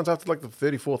score any points after like the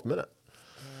 34th minute.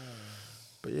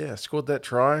 But yeah, scored that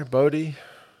try. Bodie.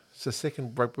 It's the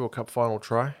second Rugby World Cup final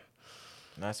try.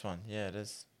 Nice one. Yeah, it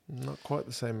is. Not quite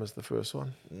the same as the first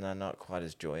one. No, not quite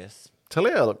as joyous.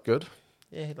 Talia looked good.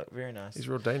 Yeah, he looked very nice. He's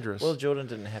real dangerous. Will Jordan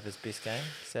didn't have his best game,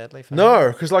 sadly. For him.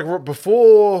 No, because like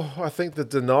before, I think the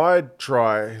denied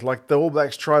try, like the All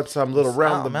Blacks tried some little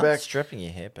round the I'm back. stripping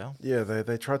your hair, Bill. Yeah,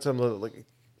 they tried some little like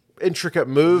intricate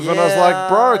move, and I was like,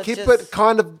 bro, keep it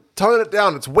kind of tone it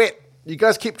down. It's wet. You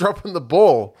guys keep dropping the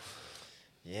ball.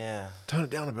 Yeah. Tone it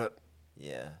down a bit.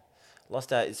 Yeah.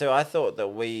 So I thought that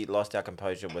we lost our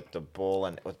composure with the ball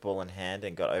and with ball in hand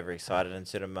and got overexcited in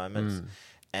certain moments.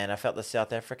 And I felt the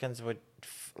South Africans were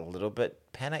a little bit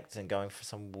panicked and going for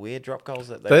some weird drop goals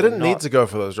that they didn't need to go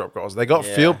for those drop goals. They got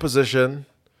field position.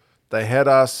 They had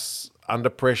us under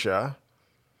pressure.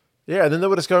 Yeah, and then they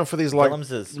were just going for these like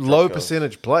low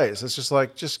percentage plays. It's just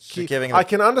like I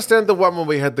can understand the one when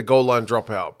we had the goal line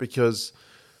dropout, because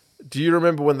do you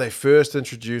remember when they first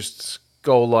introduced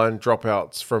goal line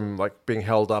dropouts from like being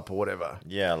held up or whatever?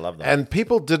 Yeah, I love that. And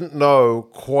people didn't know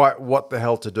quite what the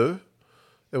hell to do.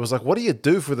 It was like, what do you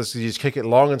do for this? Do you just kick it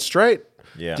long and straight?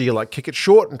 Yeah. Do you like kick it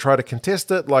short and try to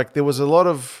contest it? Like there was it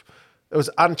was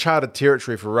uncharted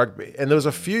territory for rugby. And there was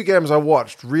a few games I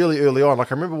watched really early on.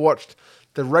 Like I remember watched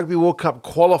the Rugby World Cup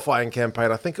qualifying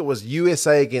campaign. I think it was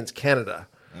USA against Canada.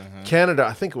 Canada,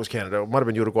 I think it was Canada. It might have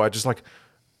been Uruguay. Just like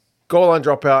goal line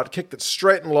dropout, kicked it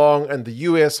straight and long, and the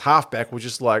US halfback was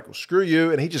just like, screw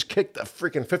you, and he just kicked a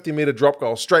freaking 50-meter drop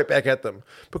goal straight back at them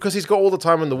because he's got all the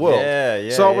time in the world.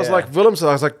 So I was like, Willemsen,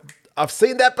 I was like, I've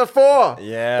seen that before.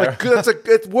 Yeah. Like,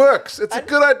 it works. It's a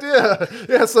good idea.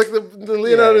 Yeah, it's like the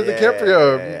Leonardo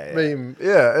DiCaprio meme.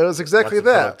 Yeah, it was exactly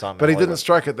that. But he didn't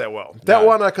strike it that well. That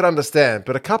one I could understand,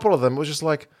 but a couple of them was just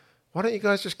like, why don't you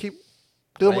guys just keep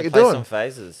doing what you're doing? Some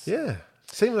phases. Yeah.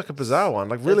 Seemed like a bizarre one.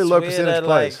 Like really low percentage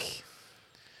plays.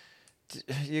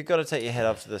 Like, you've got to take your head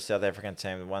off to the South African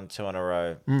team, 1-2 in a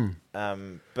row.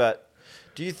 But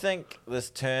do you think this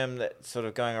term that's sort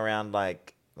of going around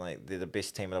like they're the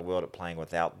best team in the world at playing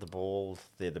without the ball,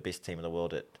 they're the best team in the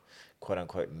world at quote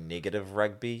unquote negative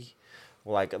rugby?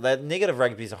 Like that negative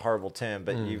rugby is a horrible term,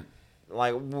 but you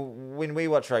like when we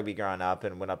watched rugby growing up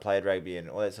and when I played rugby and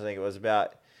all that sort of thing, it was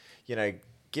about,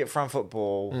 get front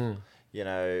football,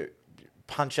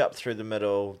 punch up through the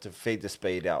middle to feed the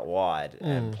speed out wide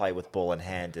and play with ball in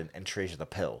hand and treasure the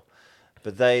pill.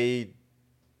 But they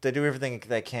do everything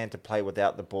they can to play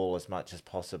without the ball as much as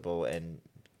possible and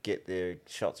get their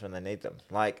shots when they need them.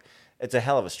 Like, it's a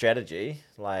hell of a strategy.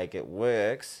 Like, it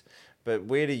works. But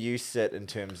where do you sit in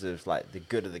terms of, like, the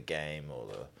good of the game or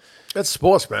the... It's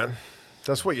sports, man.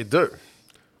 That's what you do.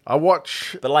 I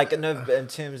watch... But, like, in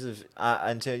terms of...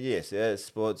 yes,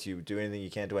 sports, you do anything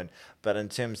you can to win. But in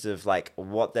terms of, like,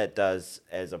 what that does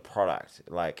as a product,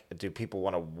 like, do people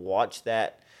want to watch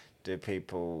that? Do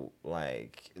people,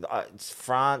 like... It's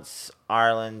France,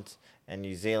 Ireland, and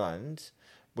New Zealand...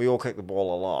 We all kick the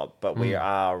ball a lot, but we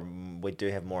do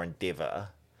have more endeavour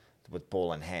with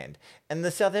ball in hand. And the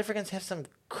South Africans have some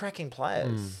cracking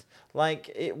players.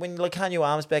 Like, when Lekanyu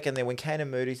Arm's back in there, when Kane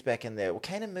and Moody's back in there,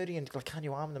 Kane and Moody and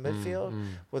Lekanyu Arm in the midfield,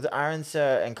 with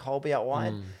Aronsa and Colby out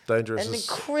wide. Dangerous. And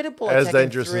incredible as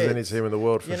dangerous threats, as any team in the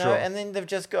world, for sure. And then they've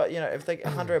just got, if they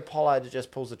Andre Pollard just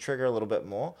pulls the trigger a little bit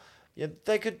more,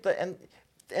 they could...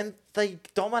 And they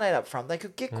dominate up front. They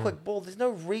could get quick ball. There's no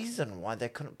reason why they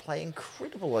couldn't play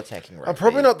incredible attacking rugby. I'm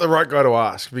probably not the right guy to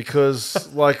ask because,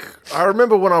 like, I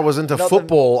remember when I was into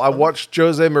football, I watched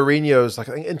Jose Mourinho's, like,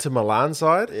 I think, Inter Milan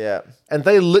side. Yeah. And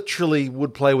they literally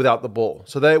would play without the ball.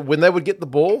 So when they would get the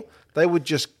ball, they would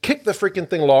just kick the freaking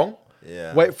thing long,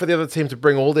 wait for the other team to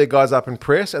bring all their guys up and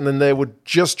press, and then they would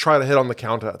just try to hit on the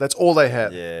counter. That's all they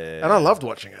had. Yeah. And I loved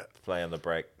watching it. Play on the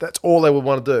break. That's all they would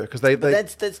want to do because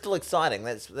that's still exciting.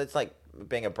 That's like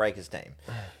being a breakers team,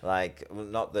 like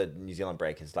not the New Zealand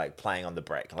breakers, like playing on the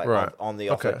break, like on the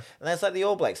offer. And that's like the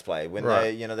All Blacks play when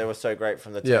they were so great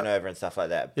from the turnover and stuff like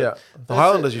that. But the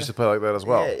Highlanders used to play like that as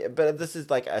well. Yeah, but this is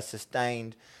like a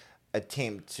sustained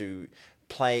attempt to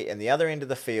play in the other end of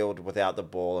the field without the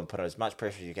ball and put on as much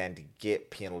pressure as you can to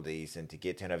get penalties and to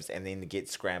get turnovers and then to get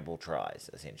scramble tries,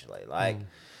 essentially. Like.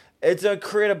 It's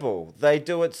incredible. They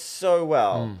do it so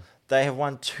well. They have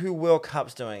won 2 World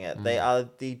Cups doing it. They are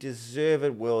the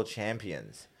deserved world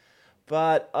champions.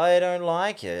 But I don't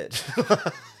like it.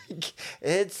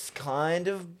 It's kind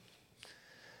of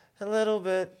a little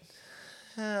bit.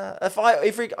 If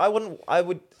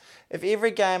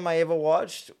every game I ever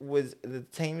watched was the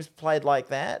teams played like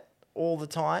that all the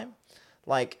time,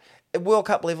 like at World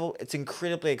Cup level, it's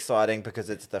incredibly exciting because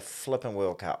it's the flipping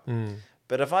World Cup.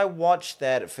 But if I watch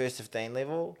that at First 15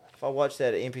 level, if I watch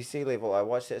that at NPC level, I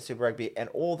watch that Super Rugby, and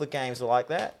all the games are like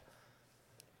that,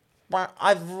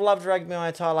 I've loved rugby my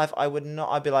entire life.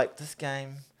 I'd be like, this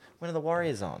game, when are the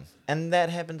Warriors on? And that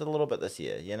happened a little bit this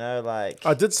year, like...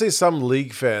 I did see some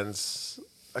league fans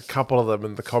a couple of them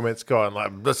in the comments going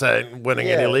like, "This ain't winning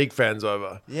any league fans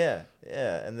over." Yeah,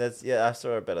 and I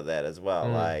saw a bit of that as well.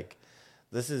 Like,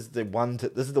 this is the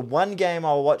one game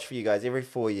I'll watch for you guys every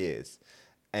 4 years,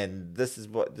 and this is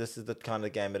the kind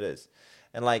of game it is.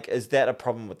 And like, is that a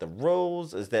problem with the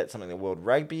rules? Is that something that World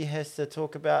Rugby has to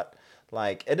talk about?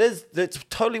 Like, it's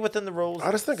totally within the rules.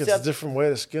 I just think it's a different way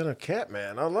to skin a cat,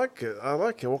 man. I like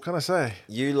it. What can I say?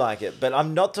 You like it, but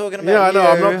I'm not talking about Yeah, I know. you.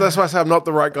 I'm not. That's why I say I'm not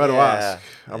the right guy to ask.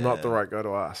 I'm not the right guy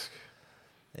to ask.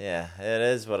 Yeah, it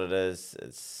is what it is.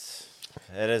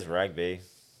 It is rugby.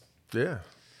 Yeah,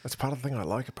 that's part of the thing I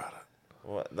like about it.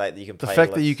 What, like you can play the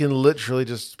fact that you can literally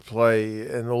just play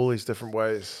in all these different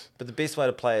ways. But the best way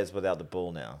to play is without the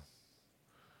ball now.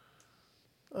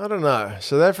 I don't know.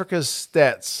 South Africa's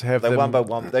stats have they won by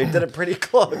one. They did it pretty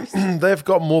close. They've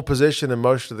got more possession in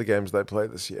most of the games they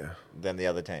played this year than the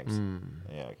other teams.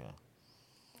 Yeah, okay.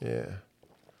 Yeah,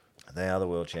 they are the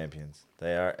world champions.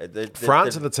 They are.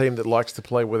 France are the team that likes to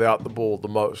play without the ball the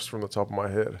most, from the top of my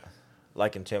head.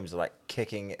 Like in terms of like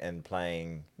kicking and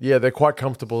playing. Yeah, they're quite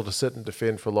comfortable to sit and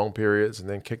defend for long periods and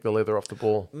then kick the leather off the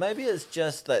ball. Maybe it's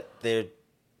just that there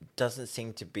doesn't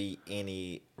seem to be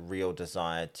any real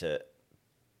desire to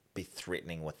be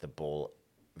threatening with the ball,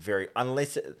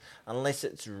 unless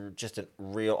it's just a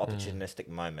real opportunistic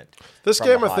moment. This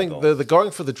game, I think the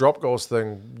going for the drop goals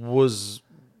thing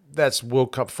that's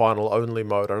World Cup final only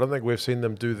mode. I don't think we've seen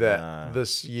them do that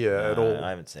this year at all. I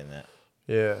haven't seen that.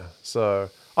 Yeah, so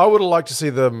I would have liked to see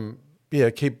them,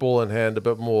 keep ball in hand a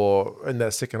bit more in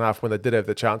that second half when they did have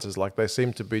the chances. Like, they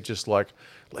seemed to be just like,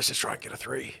 let's just try and get a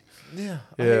 3. Yeah.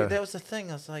 I mean, that was the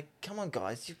thing. I was like, come on,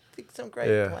 guys. You've picked some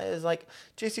great players like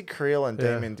Jesse Creel and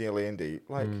Damien Delendi.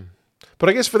 Like, But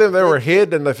I guess for them, they were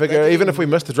ahead, and they figure even if we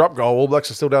miss the drop goal, All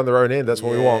Blacks are still down their own end. That's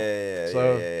what we want.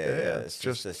 It's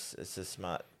just it's a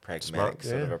smart, pragmatic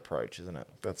sort of approach, isn't it?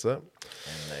 That's it.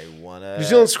 And they won it. New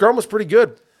Zealand scrum was pretty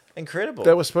good. Incredible.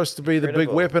 That was supposed to be the big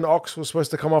weapon. Ox was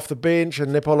supposed to come off the bench,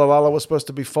 and Nepololala was supposed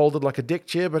to be folded like a deck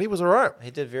chair, but he was all right. He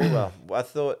did very well. I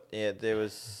thought, there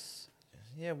was...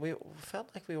 Yeah, we felt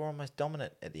like we were almost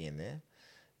dominant at the end there.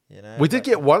 We did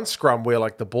get one scrum where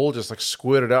like the ball just like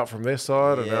squirted out from their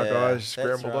side, and our guys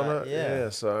scrambled on it. Yeah,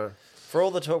 so... For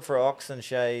all the talk for Ox and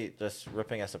Shea just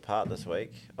ripping us apart this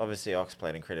week, obviously Ox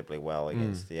played incredibly well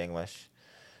against the English.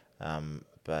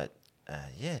 But...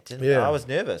 I was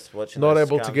nervous watching. Not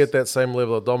able to get that same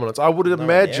level of dominance. I would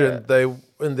imagine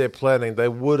in their planning, they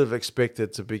would have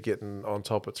expected to be getting on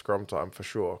top at scrum time for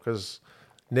sure, because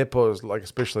Nepo's like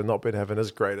especially not been having his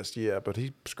greatest year, but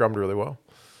he scrummed really well.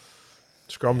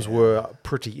 Scrums were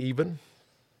pretty even.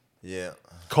 Yeah.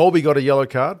 Colby got a yellow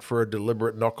card for a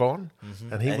deliberate knock on,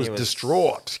 and he was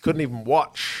distraught. He couldn't even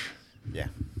watch. Yeah.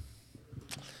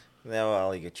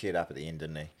 Well, he got cheered up at the end,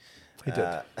 didn't he? He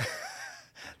did.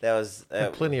 That was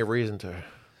plenty of reason to.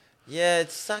 Yeah,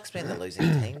 it sucks being the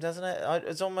losing team, doesn't it?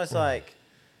 It's almost like,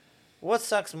 what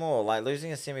sucks more, like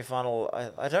losing a semi-final?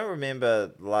 I don't remember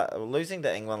losing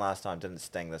to England last time didn't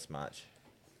sting this much.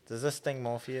 Does this sting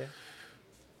more for you?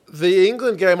 The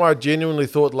England game, I genuinely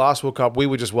thought last World Cup we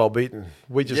were just well beaten.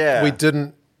 We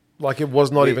didn't it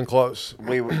was not even close.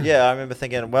 I remember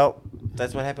thinking, well,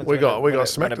 that's what happens. We got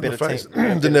smacked in the face.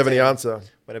 Didn't have any answer.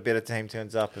 When a better team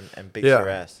turns up and beats your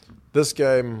ass. This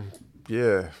game,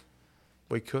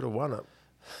 we could have won it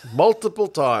multiple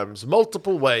times,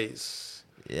 multiple ways.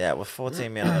 Yeah, with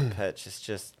 14 men on the pitch, it's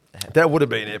just... That would have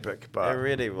been epic, but... It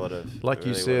really would have. Like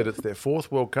you said, it's their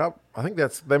 4th World Cup. I think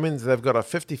that means they've got a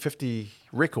 50-50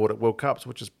 record at World Cups,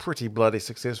 which is pretty bloody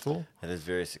successful. It is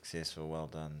very successful. Well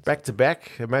done.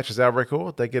 Back-to-back, it matches our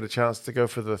record. They get a chance to go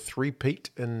for the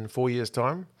 3-peat in 4 years'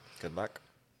 time. Good luck.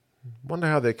 Wonder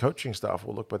how their coaching staff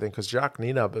will look by then, because Jacques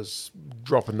Ninab is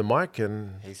dropping the mic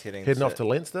and he's heading off to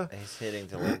Leinster. He's heading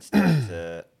to Leinster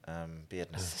to be an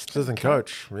assistant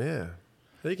coach. Yeah.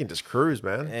 He can just cruise,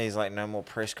 man. Yeah, he's like, no more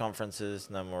press conferences,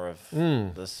 no more of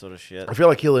this sort of shit. I feel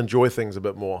like he'll enjoy things a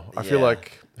bit more. I feel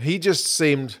like he just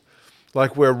seemed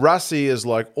like where Russie is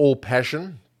like all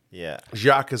passion,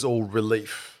 Jacques is all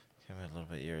relief. Come a little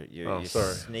bit. You're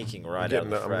sneaking right out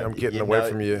the front. I'm getting away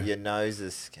from you. Your nose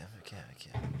is...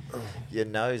 Your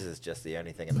nose is just the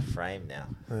only thing in the frame now.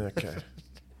 Okay.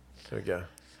 There we go.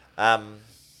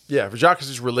 Jacques is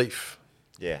just relief.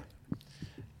 Yeah.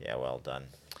 Yeah, well done.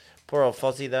 Poor old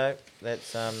Fozzie, though.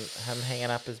 That's him hanging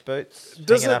up his boots.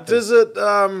 Does it?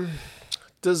 No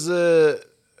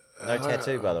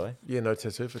tattoo, by the way. Yeah, no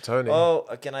tattoo for Tony. Oh,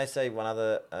 can I say one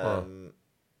other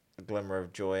glimmer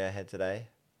of joy I had today?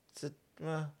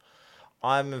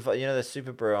 You know the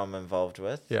Super Brew I'm involved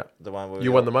with. Yeah. The one where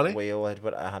You won the money? We all had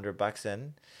put $100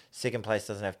 in. Second place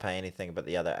doesn't have to pay anything, but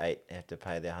the other 8 have to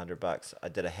pay their $100. I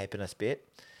did a happiness bet.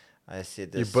 I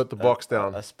said this. You put the box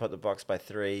down. I put the box by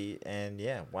 3, and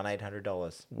won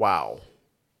 $800. Wow.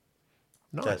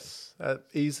 Nice. That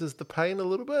eases the pain a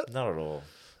little bit. Not at all.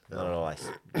 Not at all. I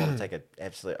want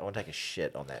to take a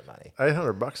shit on that money.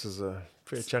 $800 is a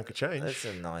fair chunk of change. That's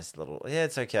a nice little. Yeah,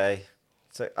 it's okay.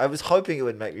 So I was hoping it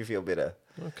would make me feel better.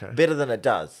 Okay. Better than it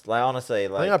does. Like honestly, I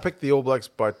think I picked the All Blacks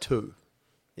by 2.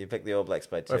 You picked the All Blacks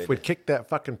by 2. If we'd kicked that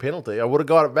fucking penalty, I would have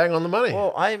got it bang on the money.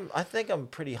 Well, I think I'm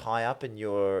pretty high up in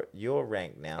your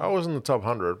rank now. I was in the top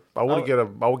 100. I would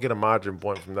get a margin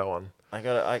point from that one. I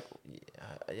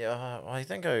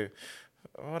think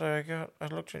what do I got? I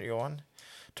looked at your one.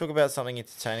 Talk about something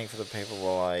entertaining for the people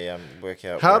while I work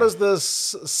out. How does this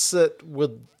sit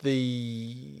with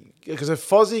the... Because if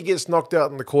Fozzie gets knocked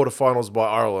out in the quarterfinals by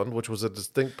Ireland, which was a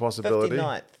distinct possibility...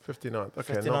 59th.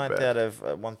 Okay, 59th not bad. out of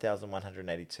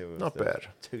 1,182. Not bad.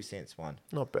 2 cents one.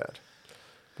 Not bad.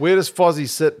 Where does Fozzie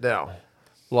sit now?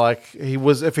 Like,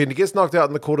 if he gets knocked out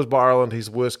in the quarters by Ireland, he's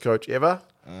worst coach ever.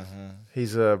 Mm-hmm.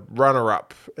 He's a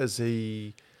runner-up. Is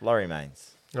he... Laurie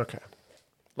Mains. Okay.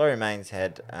 Laurie Mains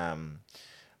had...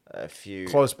 a few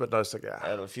close but no cigar.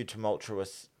 A few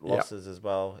tumultuous losses as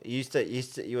well. He was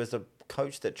the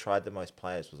coach that tried the most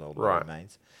players was old Laurie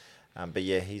Mains. But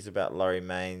yeah, he's about Laurie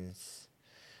Mains.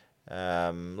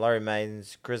 Laurie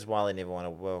Mains, Grizz Wiley never won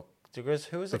a World. Who was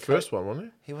the first one, wasn't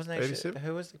he? He wasn't actually. 87?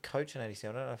 Who was the coach in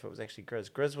 '87? I don't know if it was actually Grizz.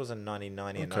 Grizz was in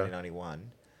 1990 and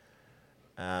 1991.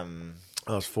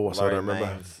 I was 4, so I don't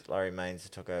remember. Laurie Mains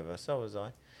took over. So was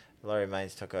I. Laurie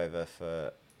Mains took over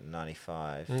for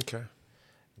 95. Okay.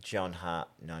 John Hart,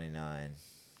 99.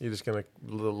 You're just going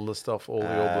to list off all the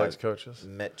All Blacks coaches?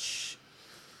 Mitch,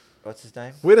 what's his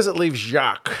name? Where does it leave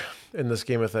Jacques in the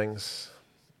scheme of things?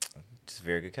 Just a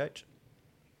very good coach.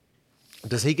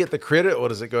 Does he get the credit, or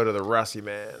does it go to the Russie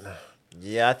man?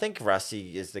 Yeah, I think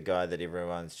Russie is the guy that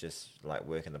everyone's just like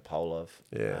working the pole of.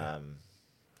 Yeah.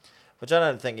 Which I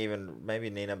don't think maybe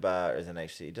Nina Bar isn't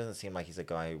actually, it doesn't seem like he's a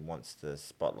guy who wants the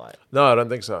spotlight. No, I don't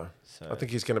think so. I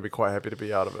think he's going to be quite happy to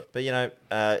be out of it. But,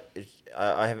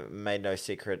 I haven't made no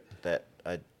secret that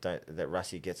that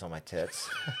Russie gets on my tits.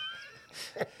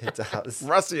 He does.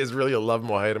 Russie is really a love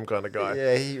him or hate him kind of guy.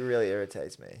 Yeah, he really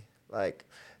irritates me. Like,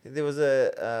 there was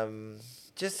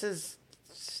just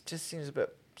seems a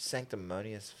bit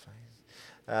sanctimonious.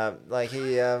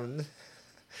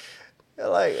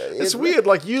 It's weird.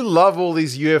 Like, you love all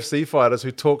these UFC fighters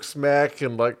who talk smack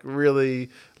and like really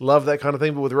love that kind of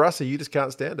thing, but with Russie, you just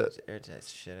can't stand it. It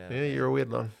irritates the shit out of me. me. You're a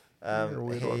weird one.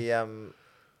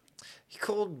 He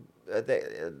called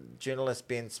that journalist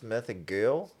Ben Smith a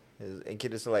girl. And he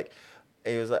was like,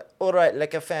 all right,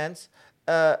 Lekker fans,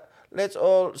 let's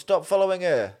all stop following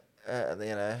her.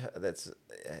 That's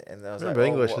and I was Remember,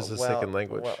 English is a second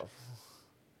language.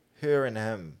 Her and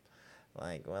him.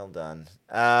 Like, well done.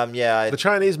 The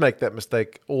Chinese make that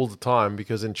mistake all the time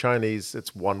because in Chinese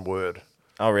it's one word.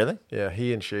 Oh, really? Yeah,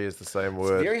 he and she is the same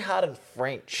word. It's very hard in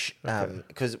French.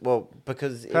 Because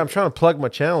hey, I'm trying to plug my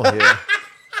channel here.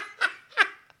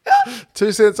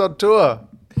 2 cents on tour.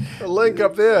 A link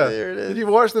up there. There it is. Did you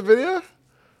watch the video?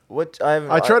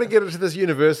 I tried to get it to this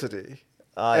university.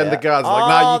 And the guard's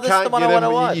like,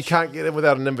 no, you can't get in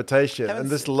without an invitation. And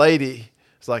this lady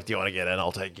is like, do you want to get in?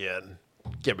 I'll take you in.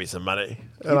 Give me some money.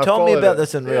 You told me about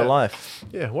this in real life.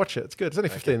 Yeah, watch it. It's good. It's only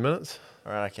 15 minutes.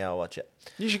 All right, okay, I'll watch it.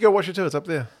 You should go watch it too. It's up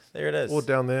there. There it is. Or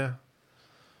down there.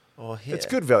 Or here. It's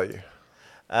good value.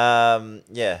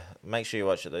 Make sure you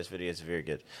watch it. Those videos are very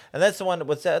good. And that's the one.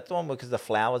 Was that the one because the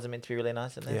flowers are meant to be really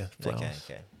nice in there? Yeah, flowers.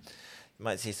 Okay. You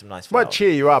might see some nice flowers. Might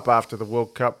cheer you up after the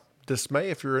World Cup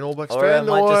dismay if you're an All Blacks fan. Or it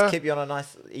might just keep you on a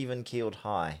nice, even-keeled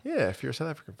high. Yeah, if you're a South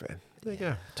African fan. There you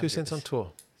go. 2 cents on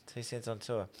tour. 2 cents on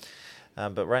tour.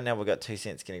 But right now we've got 2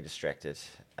 cents getting distracted.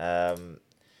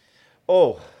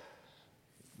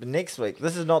 Next week.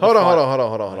 This is not. Hold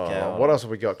on. What else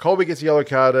have we got? Colby gets yellow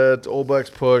carded. All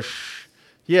Blacks push.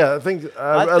 Yeah, I think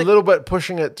a little bit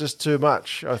pushing it just too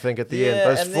much. I think at the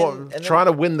end, trying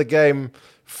to win the game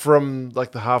from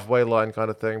like the halfway line kind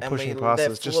of thing, pushing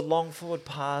passes. That long forward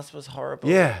pass was horrible.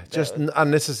 Yeah, just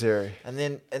unnecessary.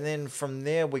 And then from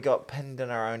there we got pinned in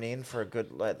our own end for a good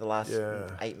the last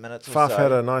 8 minutes. Faf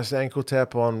had a nice ankle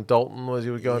tap on Dalton as he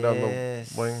was going down the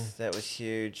wing. That was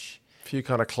huge. Few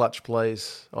kind of clutch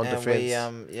plays on defense.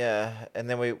 And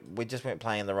then we just weren't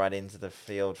playing the right ends of the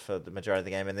field for the majority of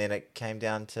the game, and then it came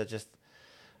down to just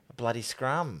a bloody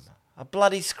scrum. A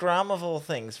bloody scrum of all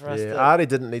things for us. Artie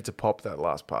didn't need to pop that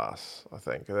last pass, I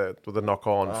think, with the knock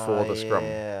on for the scrum.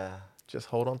 Yeah. just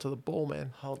hold on to the ball,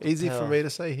 man. Hold the Easy for pill. me to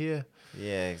say here.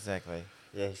 Yeah, exactly.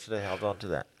 Yeah, he should have held on to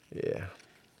that. Yeah.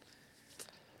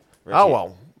 Richie, Oh,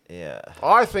 well. Yeah.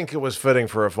 I think it was fitting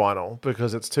for a final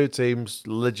because it's two teams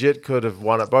legit could have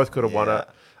won it. Both could have won it.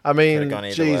 I mean, gone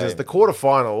either Jesus, way. the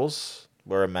quarterfinals,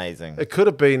 We're amazing. it could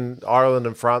have been Ireland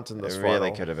and France in this final. It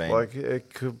really could have been. Like,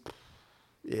 it could,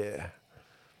 yeah.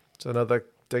 It's another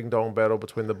ding-dong battle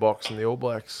between the Box and the All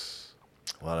Blacks.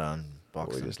 Well done,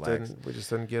 Box We and just Blacks. we just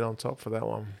didn't get on top for that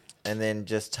one. And then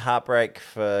just heartbreak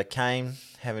for Kane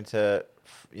having to,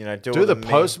 do Do the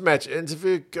post-match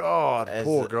interview. God,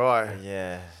 poor guy.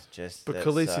 Yeah, just. But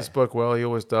Khaleesi spoke well. He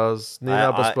always does.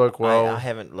 Ninaba spoke I well.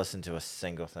 haven't listened to a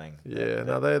single thing. Yeah,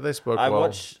 no, they spoke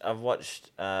well. I've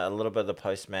watched a little bit of the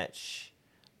post-match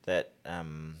that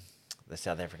the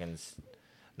South Africans,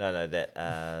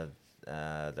 that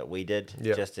we did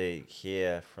just to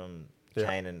hear from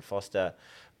Kane and Foster.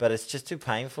 But it's just too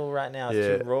painful right now.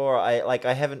 It's too raw. I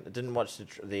didn't watch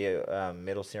the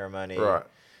medal ceremony. Right.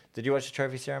 Did you watch the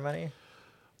trophy ceremony?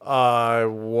 I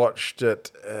watched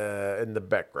it in the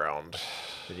background.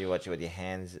 Did you watch it with your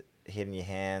hands, head in your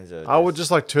hands? Or I would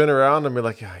just like turn around and be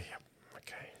like, yeah,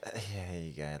 okay. Yeah, here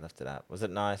you go. Lift it up. Was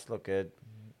it nice? Look good?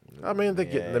 I mean, they're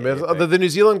getting the medals. The New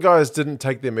Zealand guys didn't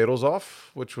take their medals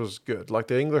off, which was good. Like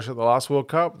the English at the last World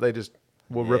Cup, they just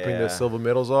were ripping their silver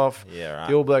medals off. Yeah, right.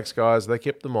 The All Blacks guys, they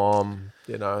kept them on.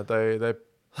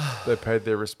 They paid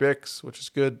their respects, which is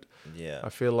good. Yeah. I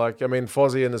feel like,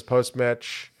 Fozzie in his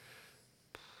post-match,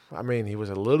 he was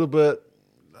a little bit,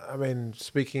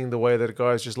 speaking the way that a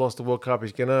guy's just lost the World Cup,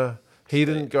 he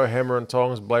didn't go hammer and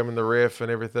tongs, blaming the ref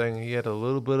and everything. He had a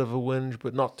little bit of a whinge,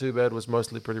 but not too bad, was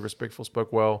mostly pretty respectful,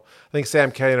 spoke well. I think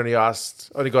Sam Cane only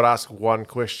got asked one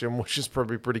question, which is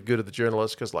probably pretty good of the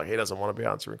journalist because he doesn't want to be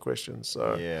answering questions.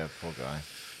 So yeah, poor guy.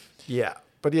 Yeah.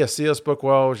 But yeah, Sia spoke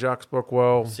well, Jacques spoke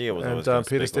well. Sia was and always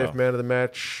Peter Steph, man of the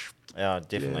match. Yeah,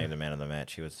 definitely the man of the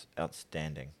match. He was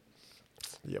outstanding.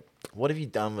 Yep. What have you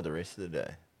done with the rest of the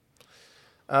day?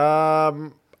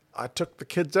 I took the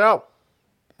kids out.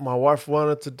 My wife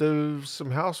wanted to do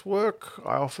some housework.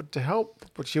 I offered to help,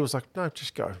 but she was like, no,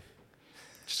 just go.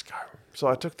 Just go. So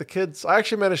I took the kids. I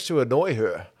actually managed to annoy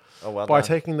her by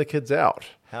taking the kids out.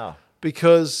 How?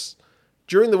 Because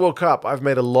during the World Cup, I've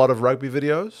made a lot of rugby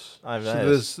videos. I've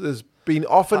noticed. There's been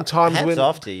often times Hats when...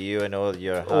 off to you and all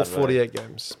your hard all 48 work.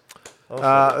 games.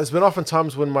 There's been often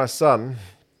times when my son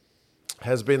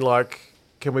has been like,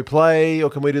 can we play or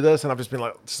can we do this? And I've just been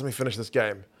like, just let me finish this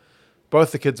game.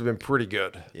 Both the kids have been pretty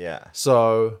good. Yeah.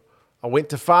 So I went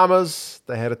to Farmers.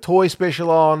 They had a toy special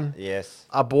on. Yes.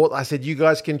 I said, you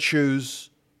guys can choose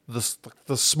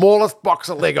the smallest box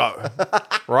of Lego,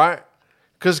 right?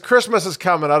 Because Christmas is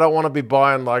coming. I don't want to be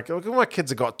buying my kids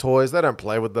have got toys. They don't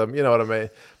play with them. You know what I mean?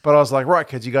 But I was like, right,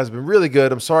 kids, you guys have been really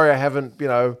good. I'm sorry I haven't,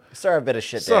 Sorry I've been a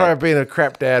shit sorry dad. I've been a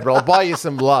crap dad, but I'll buy you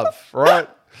some love, right?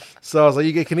 So I was like,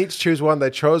 you can each choose one.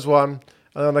 They chose one.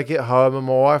 And then I get home and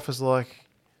my wife is like,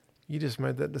 you just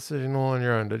made that decision all on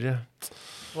your own, did you?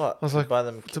 What? I was like, buy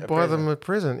them a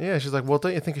present. Yeah, she's like, well,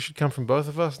 don't you think it should come from both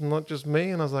of us and not just me?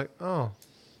 And I was like, oh,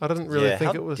 I didn't really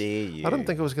think it was. Dare you? I didn't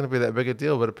think it was going to be that big a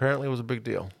deal, but apparently it was a big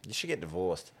deal. You should get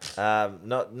divorced.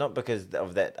 Not because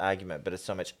of that argument, but it's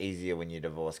so much easier when you're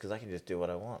divorced because I can just do what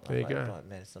I want. There you go. Oh,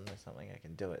 man, it's something I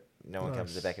can do it. No one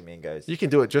comes to the back of me and goes, You can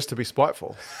do it just to be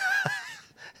spiteful.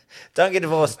 don't get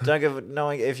divorced. Don't give.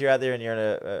 Knowing if you're out there and you're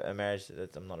in a marriage,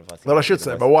 I'm not advising. But I should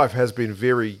say, my wife has been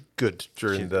very good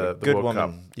during the good World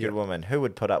woman. Cup. Good woman. Who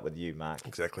would put up with you, Mark?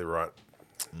 Exactly right.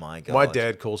 My God. My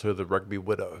dad calls her the rugby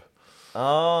widow.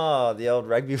 Oh, the old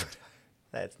rugby.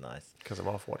 That's nice. Because I'm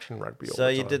off watching rugby all So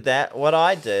the you time. did that. What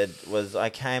I did was I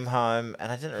came home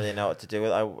and I didn't really know what to do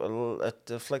with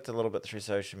it. I flicked a little bit through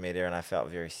social media and I felt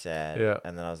very sad. Yeah.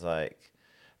 And then I was like,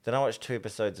 then I watched 2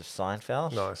 episodes of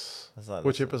Seinfeld. Nice. I was like,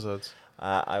 Which episodes?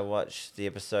 I watched the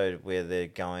episode where they're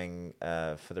going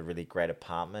for the really great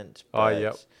apartment. Oh, but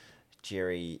yep.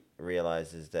 Jerry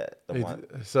realizes that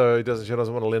So she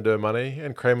doesn't want to lend her money,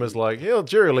 and Kramer's like, "Yeah,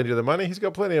 Jerry will lend you the money. He's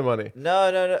got plenty of money."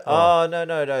 No. Oh,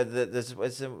 no.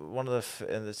 It's in one of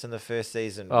it's in the first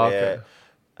season where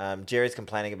Jerry's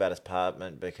complaining about his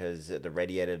apartment because the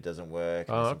radiator doesn't work.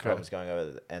 And there's some problems going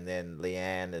over, and then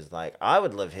Leanne is like, "I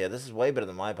would live here. This is way better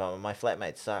than my apartment. My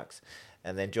flatmate sucks."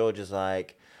 And then George is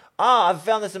like, I've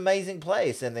found this amazing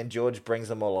place. And then George brings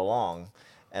them all along.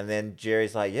 And then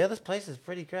Jerry's like, yeah, this place is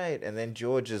pretty great. And then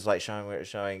George is like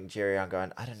showing Jerry on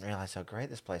going, I didn't realize how great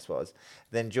this place was.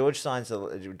 Then George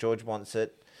George wants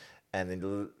it. And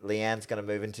then Leanne's going to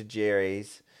move into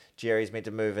Jerry's. Jerry's meant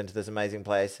to move into this amazing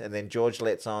place. And then George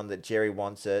lets on that Jerry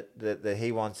wants it, that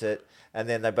he wants it. And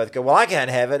then they both go, well, I can't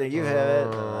have it and you have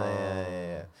it.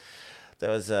 Yeah. That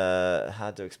was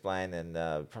hard to explain and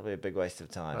probably a big waste of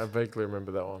time. I vaguely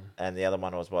remember that one. And the other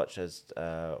one I was watching is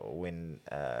when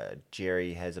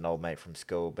Jerry has an old mate from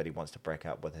school, but he wants to break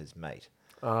up with his mate.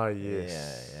 Ah,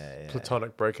 yes. Yeah.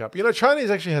 Platonic breakup. You know, Chinese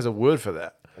actually has a word for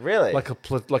that. Really? Like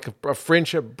a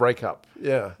friendship breakup.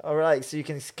 Yeah. All right, so you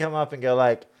can come up and go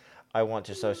like, I want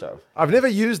to so-so. I've never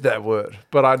used that word,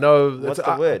 but I know... What's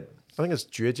the word? I think it's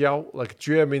juejiao. Like,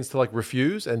 jue means to, like,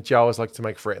 refuse, and jiao is, like, to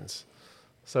make friends.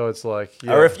 So it's like...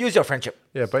 I refuse your friendship.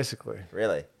 Yeah, basically.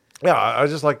 Really? Yeah, I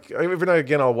just, like... Every now and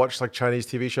again, I'll watch, like, Chinese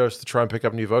TV shows to try and pick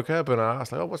up new vocab, and I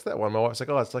was like, oh, what's that one? My wife's like,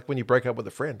 oh, it's like when you break up with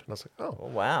a friend. And I was like, oh.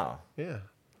 Wow. Yeah.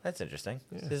 That's interesting.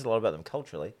 Yeah. There's a lot about them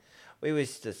culturally. We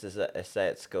used to say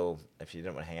at school, if you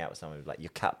didn't want to hang out with someone, we'd be like, you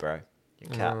cut, bro. You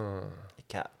cut. You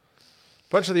cut.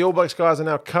 Bunch of the All Blacks guys are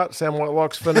now cut. Sam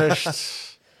Whitelock's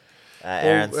finished.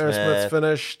 Aaron Smith's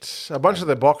finished. A bunch of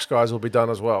the box guys will be done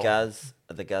as well.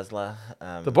 The Guzzler.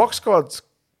 The box squad's,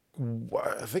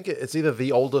 I think it's either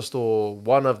the oldest or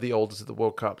one of the oldest at the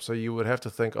World Cup. So you would have to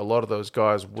think a lot of those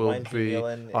guys will be...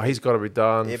 he's got to be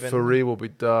done. Fourie will be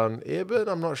done. Eben,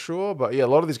 I'm not sure. But yeah, a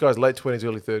lot of these guys, late 20s,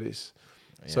 early 30s.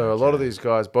 Yeah, so a lot of these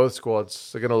guys, both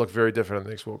squads, are going to look very different in the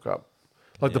next World Cup.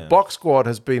 Like the box squad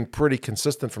has been pretty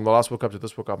consistent from the last World Cup to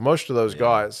this World Cup. Most of those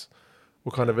guys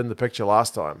were kind of in the picture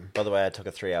last time. By the way, I took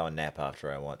a 3-hour nap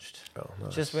after I watched. Oh,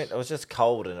 nice. It was just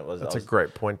cold and it was... That's a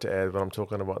great point to add when I'm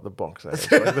talking about the box. Like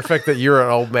the fact that you're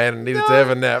an old man and needed to have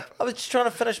a nap. I was just trying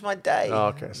to finish my day. Oh,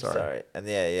 okay, sorry. And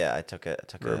I took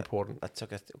very important. I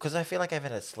took because I feel like I've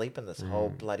had a sleep in this whole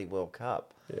bloody World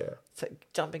Cup. Yeah. It's like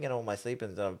jumping in all my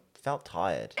sleep-ins and I felt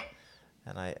tired.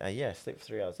 And I slept for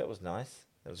 3 hours. That was nice.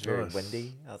 It was very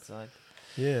windy outside.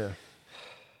 Yeah.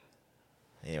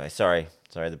 Anyway, sorry.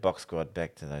 The box squad,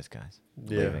 back to those guys.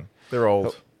 Yeah, leaving. They're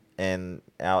old. And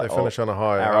they finish on a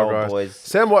high. Our guys. boys.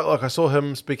 Sam Whitelock, I saw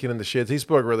him speaking in the sheds. He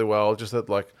spoke really well. Just that,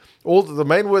 like, all the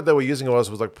main word they were using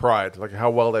was like pride, like how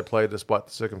well they played despite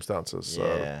the circumstances.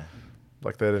 So,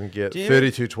 like they didn't get 32-12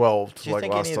 like last time. Do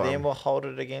you think any of them will hold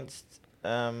it against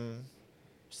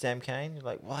Sam Cane?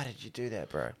 Like, why did you do that,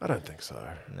 bro? I don't think so.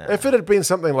 No. If it had been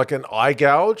something like an eye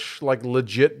gouge, like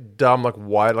legit dumb, like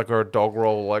why, like a dog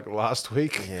roll, like last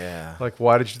week. Yeah. Like,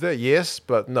 why did you do that? Yes,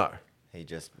 but no. He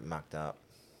just mucked up.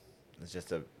 It's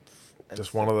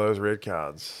just one of those red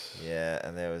cards. Yeah,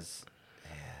 and there was...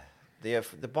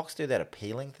 The box do that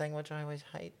appealing thing, which I always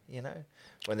hate, you know?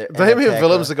 When Damien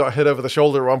Willems got hit over the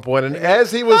shoulder at one point, and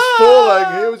as he was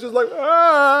falling, he was just like,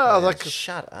 I was like,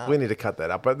 shut up. We need to cut that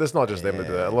up. But it's not just them to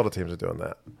do that. A lot of teams are doing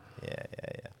that.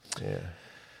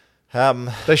 Yeah.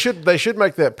 They should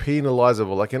make that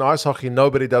penalizable. Like in ice hockey,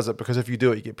 nobody does it because if you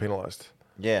do it, you get penalized.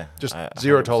 Yeah. Just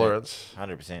zero tolerance.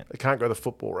 100%. They can't go the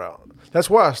football route.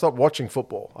 That's why I stopped watching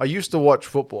football. I used to watch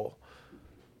football.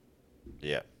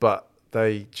 Yeah. But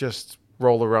they just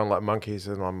roll around like monkeys,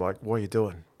 and I'm like, what are you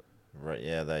doing? Right,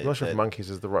 yeah. I'm not sure if monkeys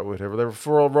is the right word here, but they're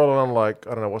rolling on like,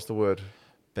 I don't know, what's the word?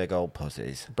 Big old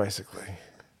pussies. Basically.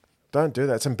 Don't do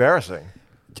that. It's embarrassing.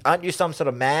 Aren't you some sort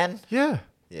of man? Yeah.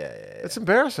 Yeah. It's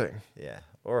embarrassing. Yeah.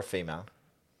 Or a female.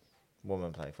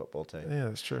 Women play football too. Yeah,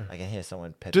 that's true. I can hear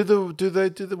someone pet. Do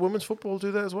the women's football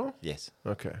do that as well? Yes.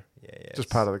 Okay. Yeah.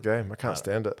 Just part of the game. I can't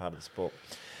stand it. Part of the sport.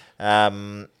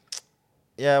 Yeah,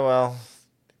 well,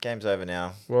 game's over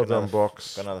now. Well done,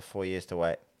 box. Got another 4 years to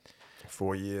wait.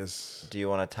 4 years. Do you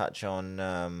want to touch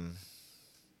on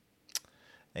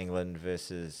England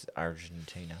versus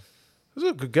Argentina? It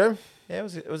was a good game. Yeah,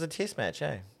 it was a test match,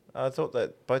 eh? I thought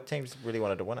that both teams really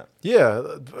wanted to win it. Yeah,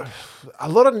 a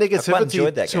lot of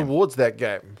negativity towards that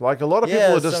game. Like a lot of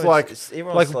people are just like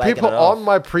people on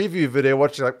my preview video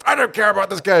watching like, I don't care about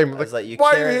this game. Like,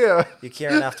 why are you here? You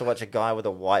care enough to watch a guy with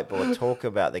a whiteboard talk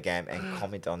about the game and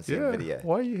comment on said video.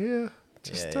 Why are you here?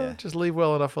 Just leave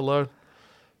well enough alone.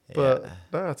 But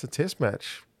no, it's a test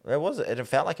match. It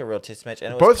felt like a real test match.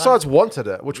 And both sides wanted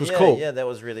it, which was cool. Yeah, that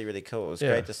was really, really cool. It was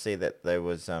great to see that there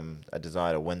was a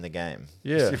desire to win the game.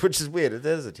 Yeah. Which is weird. It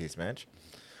is a test match.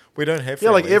 We don't have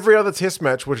like every other test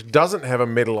match which doesn't have a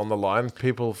medal on the line,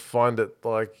 people find it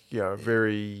like,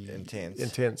 very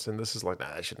intense. And this is like,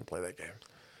 I shouldn't play that game.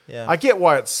 Yeah. I get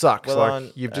why it sucks. Well,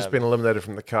 you've just been eliminated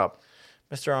from the cup.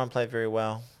 Mr. Owen played very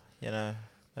well. They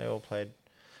all played.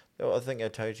 I think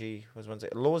Otoji was one.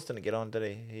 Laws didn't get on, did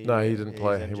he? No, he didn't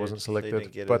play. He wasn't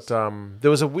selected. But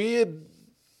there was a weird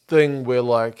thing where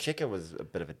like Checker was a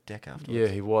bit of a dick afterwards. Yeah,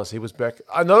 he was. He was back.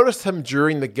 I noticed him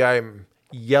during the game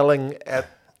yelling at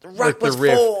the ruck was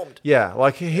ref. Formed. Yeah,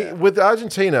 like with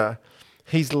Argentina,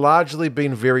 he's largely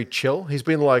been very chill. He's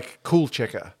been like cool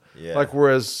Checker. Yeah. Like,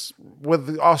 whereas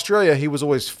with Australia, he was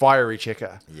always fiery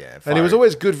checker. Yeah, And he was fiery.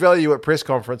 always good value at press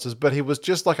conferences, but he was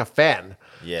just like a fan.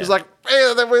 Yeah. He was like,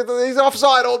 hey, he's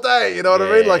offside all day. You know what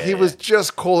I mean? Like, he was yeah.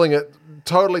 just calling it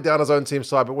totally down his own team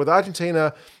side. But with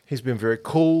Argentina, he's been very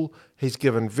cool. He's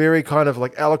given very kind of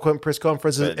like eloquent press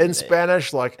conferences in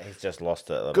Spanish. Like, he's just lost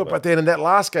it a little good, bit. but then in that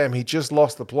last game, he just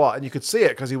lost the plot. And you could see it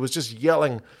because he was just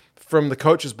yelling from the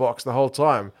coach's box the whole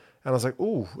time. And I was like,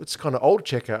 ooh, it's kind of old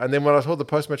checker. And then when I saw the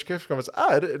post-match press conference,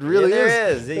 it really there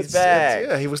is. He's back.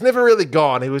 Yeah, he was never really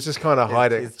gone. He was just kind of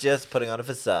hiding. He's just putting on a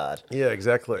facade. Yeah,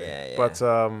 exactly. Yeah. But,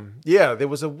 there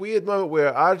was a weird moment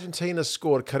where Argentina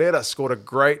Carrera scored a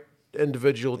great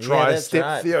individual try.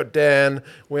 Stepped Theo Dan,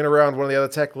 went around one of the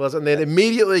other tacklers, and then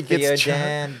immediately gets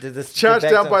charged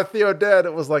down by Theo Dan.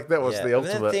 It was like, that was the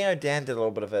ultimate. Then Theo Dan did a little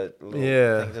bit of a thing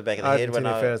to the back of the head.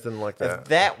 Argentina fans didn't like that. If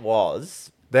that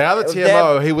was... The other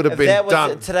TMO, he would have been done. If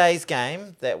that was today's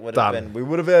game, that would have been... We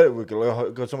would have had it. We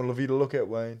got someone to look at,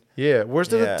 Wayne. Yeah. Whereas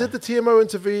did the TMO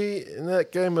intervene in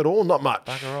that game at all? Not much.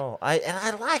 Bugger all.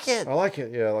 I like it. I like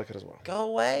it. Yeah, I like it as well. Go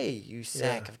away, you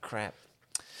sack of crap.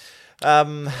 I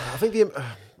think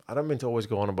I don't mean to always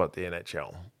go on about the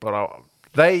NHL, but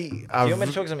they are... Do you want me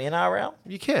to talk some NRL?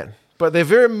 You can. But they're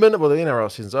very minimal. The NRL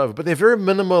season's over, but they're very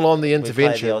minimal on the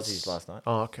interventions. We played the Aussies last night.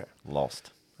 Oh, okay.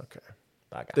 Lost. Okay.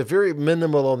 Bugger. They're very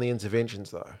minimal on the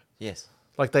interventions, though. Yes.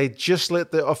 Like, they just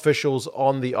let the officials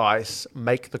on the ice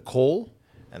make the call.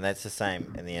 And that's the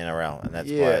same in the NRL, and that's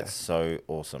why it's so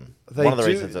awesome. One of the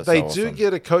reasons it's they so do awesome.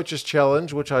 get a coach's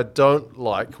challenge, which I don't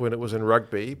like when it was in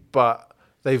rugby, but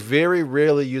they very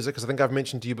rarely use it because I think I've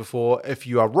mentioned to you before, if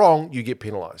you are wrong, you get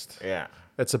penalised. Yeah.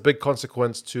 It's a big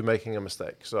consequence to making a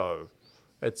mistake. So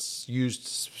it's used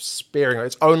sparingly.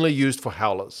 It's only used for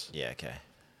howlers. Yeah, okay.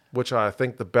 Which I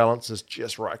think the balance is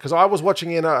just right. Because I was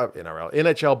watching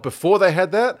NHL before they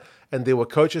had that, and there were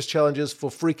coaches' challenges for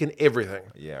freaking everything.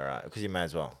 Yeah, right. Because you may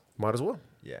as well. Might as well.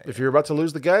 Yeah. If you're about to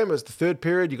lose the game, it's the third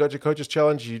period, you got your coach's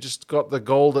challenge, you just got the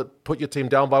goal that put your team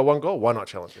down by 1 goal. Why not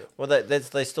challenge it? Well,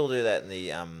 they still do that in the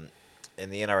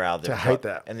NRL. I hate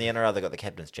that. In the NRL, they got the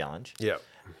captain's challenge. Yeah.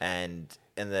 And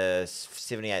in the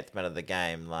 78th minute of the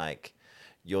game, like,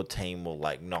 your team will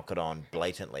like knock it on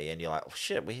blatantly, and you're like, "Oh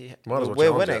shit,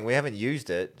 we're winning. We haven't used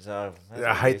it." So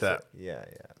I hate that. Yeah.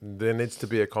 There needs to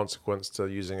be a consequence to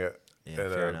using it in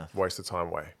a waste of time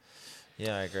way.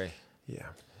 Yeah, I agree. Yeah,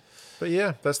 but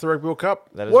yeah, that's the Rugby World Cup.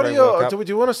 That is Rugby World Cup. Do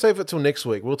you want to save it till next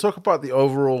week? We'll talk about the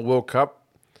overall World Cup.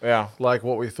 Yeah, like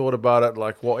what we thought about it,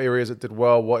 like what areas it did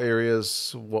well, what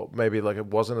areas maybe like it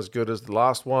wasn't as good as the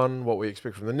last one, what we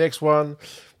expect from the next one.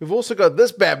 We've also got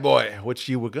this bad boy, which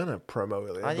you were gonna promo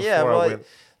earlier. The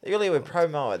earlier we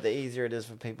promo it, the easier it is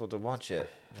for people to watch it.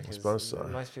 I suppose so.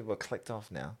 Most people are clicked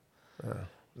off now.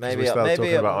 Maybe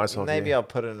I'll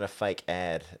put in a fake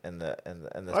ad in this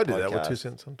I do that with 2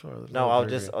 cents on Twitter. No, I'll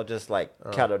just like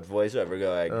cut a voiceover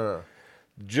going.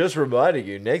 Just reminding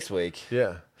you next week.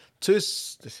 Yeah.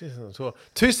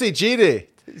 2CGD.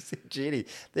 2CGD.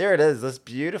 There it is. This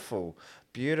beautiful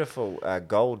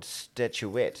gold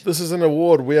statuette. This is an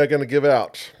award we are going to give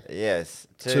out. Yes.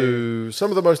 To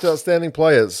some of the most outstanding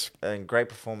players. And great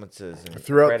performances. And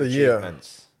throughout the year. Do you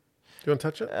want to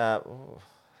touch it?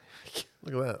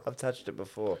 Look at that. I've touched it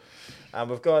before.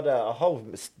 We've got a whole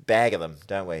bag of them,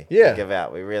 don't we? Yeah. To give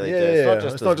out. We really do.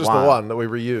 It's not just the one that we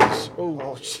reuse.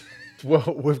 Oh, shit.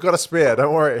 Well, we've got a spare.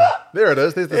 Don't worry. There it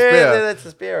is. There's the spare. Yeah, that's the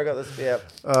spare. I got the spare.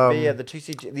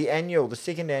 The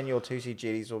second annual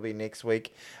 2CGDs will be next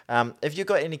week. If you've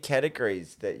got any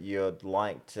categories that you'd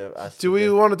like us to do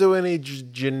we want to do any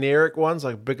generic ones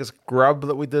like biggest grub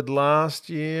that we did last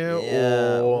year,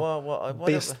 or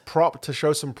best prop to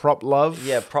show some prop love?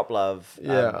 Yeah, prop love.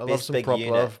 Yeah, I love some prop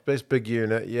love. Best big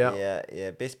unit. Yeah.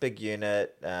 Yeah. Best big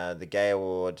unit. The gay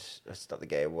award. It's not the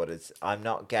gay award. It's I'm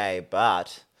not gay,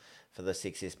 but. For the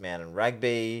sexiest man in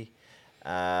rugby.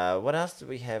 What else did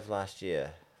we have last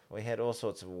year? We had all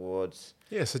sorts of awards.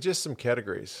 Yeah, suggest some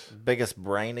categories. Biggest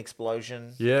brain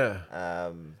explosion. Yeah.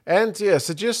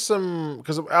 Suggest some,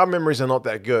 because our memories are not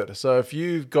that good. So if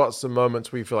you've got some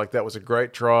moments where you feel like that was a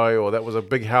great try or that was a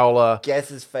big howler.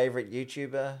 Gaz's favourite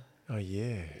YouTuber. Oh,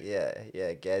 yeah.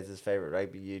 Yeah. Gaz's favourite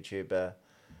rugby YouTuber.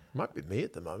 Might be me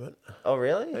at the moment. Oh,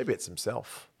 really? Maybe it's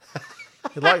himself.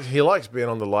 He likes being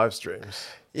on the live streams.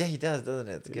 Yeah, he does, doesn't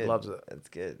it? It's good. He loves it. It's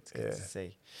good. It's good to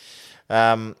see.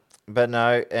 But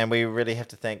no, and we really have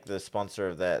to thank the sponsor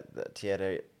of that, the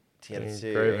Tieta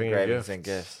Engravings and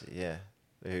Gifts. Yeah,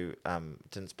 who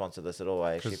didn't sponsor this at all.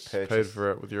 I actually purchased. Paid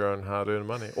for it with your own hard-earned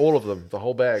money. All of them, the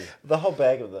whole bag. The whole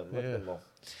bag of them. Yeah.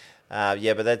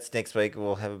 But that's next week.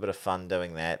 We'll have a bit of fun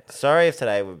doing that. Sorry if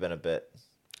today we've been a bit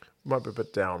Might be a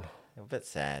bit down. A bit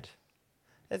sad.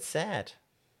 It's sad.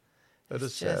 It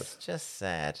is just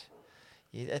sad.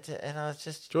 And I was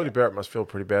just... Jordy Barrett must feel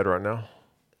pretty bad right now.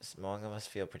 Monga must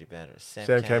feel pretty bad. Sam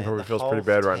Cane probably feels pretty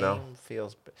bad right now.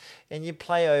 And you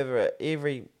play over it.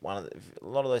 A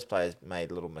lot of those players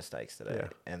made little mistakes today,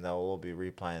 and they'll all be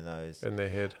replaying those in their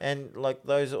head. And like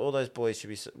all those boys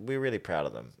should be. We're really proud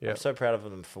of them. I'm so proud of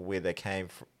them for where they came,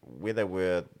 where they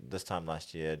were this time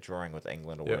last year, drawing with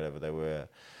England or whatever they were,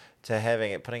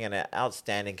 to putting in an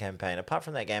outstanding campaign. Apart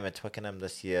from that game at Twickenham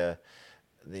this year.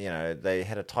 They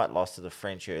had a tight loss to the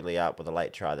French early up with a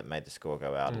late try that made the score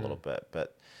go out a little bit,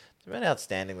 but they've been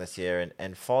outstanding this year.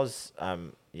 And Foz,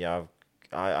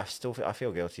 I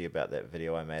feel guilty about that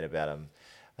video I made about him.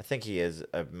 I think he is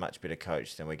a much better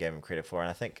coach than we gave him credit for, and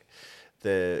I think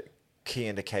the key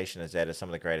indication is that some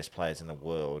of the greatest players in the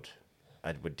world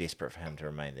were desperate for him to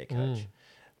remain their coach.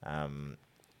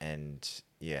 And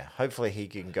hopefully he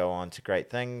can go on to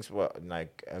great things. Go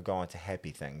on to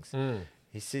happy things.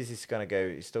 He says he's going to go.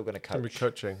 He's still going to coach. He'll be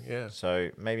coaching, yeah.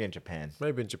 So maybe in Japan.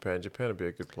 Japan would be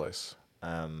a good place.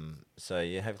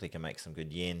 So hopefully he can make some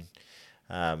good yen.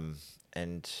 And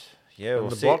the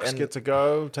Boks get to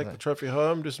go, take the trophy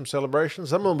home, do some celebrations.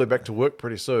 Some of them will be back to work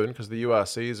pretty soon because the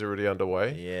URC is already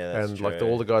underway. Yeah, that's true.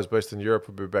 All the guys based in Europe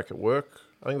will be back at work.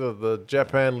 I think the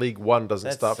Japan League One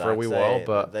doesn't start for a wee while,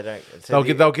 but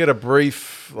they'll get a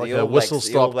brief, a whistle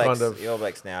stop kind of. The All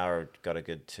Blacks now have got a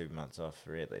good 2 months off,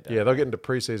 really. They'll get into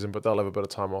preseason, but they'll have a bit of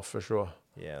time off for sure.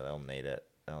 Yeah, they'll need it.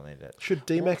 Should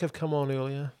D-Mac have come on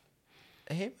earlier?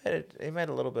 He made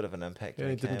a little bit of an impact. Yeah,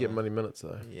 he didn't get many minutes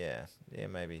though. Yeah,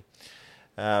 maybe.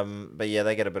 But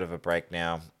they get a bit of a break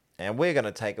now, and we're going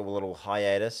to take a little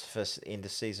hiatus for end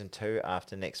of season 2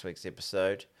 after next week's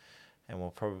episode. And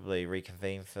we'll probably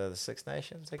reconvene for the Six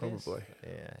Nations, I guess. Probably.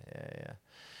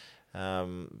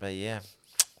 Yeah.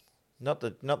 Not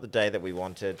the day that we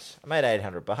wanted. I made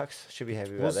 $800. Should be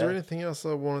happy about that. Was there anything else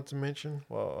I wanted to mention?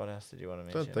 Well, what else did you want to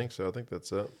mention? I don't think so. I think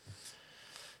that's it.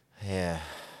 Yeah.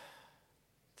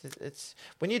 It's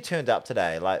when you turned up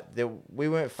today, we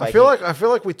weren't faking. I feel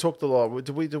like we talked a lot.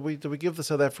 Did we give the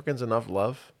South Africans enough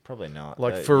love? Probably not.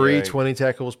 Fourie 20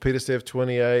 tackles, Pietersev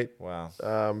 28. Wow.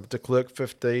 De Klerk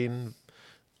 15.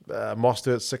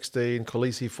 Mostert 16,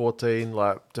 Khaleesi 14,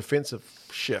 defensive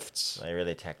shifts. They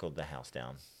really tackled the house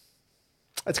down.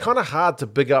 It's kind of hard to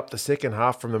big up the second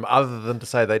half from them other than to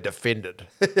say they defended.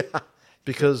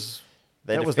 Because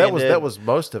that was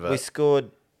most of it. We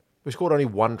scored only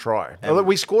one try.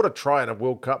 We scored a try in a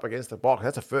World Cup against the Boks.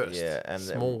 That's a first. Yeah, and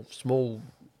small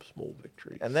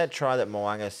victory. And that try that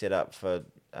Moanga set up for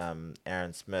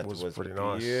Aaron Smith was pretty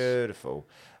nice. Beautiful,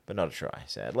 but not a try,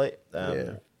 sadly.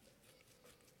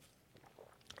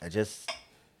 It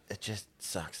just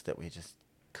sucks that we just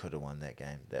could have won that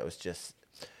game. That was just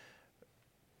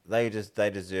they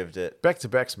deserved it. Back to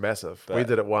back's massive. We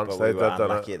did it once. But we were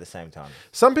unlucky at the same time.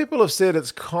 Some people have said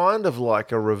it's kind of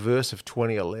like a reverse of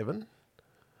 2011.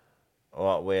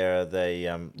 Where they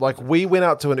we went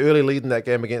out to an early lead in that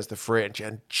game against the French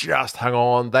and just hung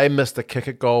on. They missed a kick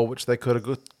at goal, which they could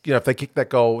have. If they kicked that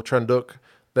goal, Trenduk,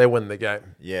 they win the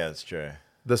game. Yeah, that's true.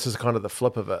 This is kind of the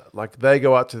flip of it. They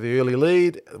go out to the early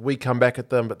lead, we come back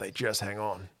at them, but they just hang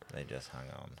on.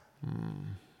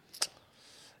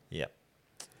 Yep.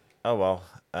 Oh, well.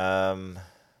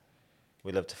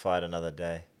 We live to fight another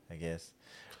day, I guess.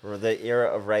 The era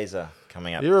of Razor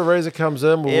coming up. The era of Razor comes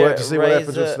in. We'll wait to see what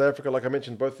happens in South Africa. Like I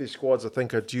mentioned, both these squads, I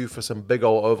think, are due for some big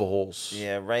old overhauls.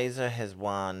 Yeah, Razor has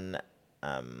won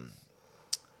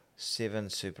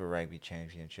 7 Super Rugby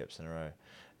Championships in a row.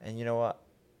 And you know what?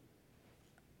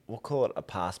 We'll call it a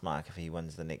pass mark if he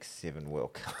wins the next 7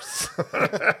 World Cups.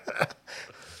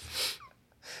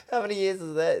 How many years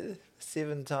is that?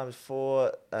 7 times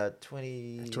 4,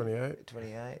 20... 28.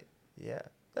 28. Yeah,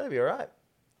 that'll be all right.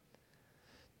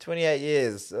 28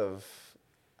 years of...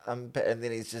 and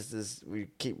then he's just we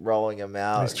keep rolling him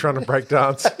out. He's trying to break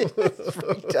dance.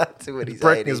 Breaking when he's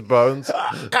breaking 80. his bones.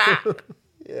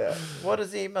 Yeah. What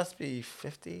is he? He must be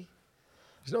 50.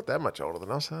 He's not that much older than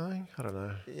us, I think. I don't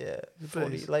know. Yeah,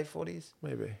 40, late 40s.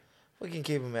 Maybe. We can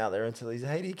keep him out there until he's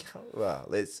 80.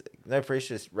 Well, no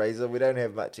pressure, Razor. We don't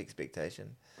have much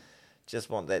expectation. Just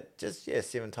want that.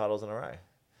 7 titles in a row.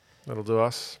 That'll do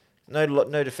us.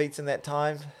 No defeats in that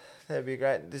time. That'd be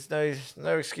great. There's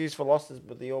no excuse for losses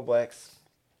with the All Blacks.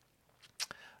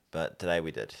 But today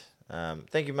we did.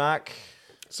 Thank you, Mark.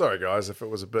 Sorry, guys, if it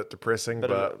was a bit depressing,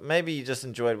 but maybe you just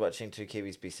enjoyed watching 2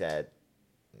 Kiwis be sad.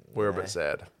 We're a bit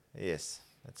sad. Yes,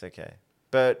 that's okay.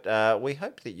 But we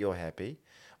hope that you're happy.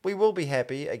 We will be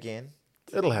happy again.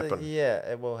 It'll happen. Yeah,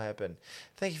 it will happen.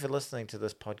 Thank you for listening to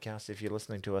this podcast. If you're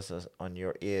listening to us in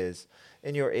your ears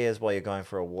while you're going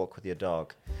for a walk with your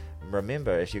dog,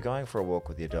 remember, if you're going for a walk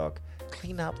with your dog,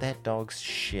 clean up that dog's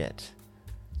shit.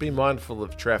 Be mindful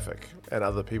of traffic and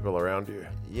other people around you.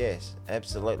 Yes,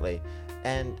 absolutely.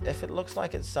 And if it looks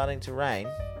like it's starting to rain,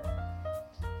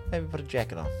 maybe put a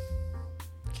jacket on.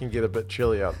 It can get a bit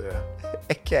chilly out there.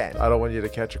 It can. I don't want you to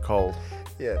catch a cold.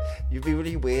 Yeah, you'd be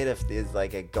really weird if there's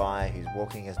like a guy who's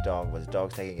walking his dog with his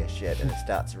dog taking a shit and it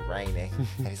starts raining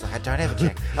and he's like, I don't have a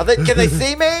jacket. I think, can they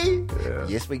see me? Yeah.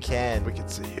 Yes, we can. We can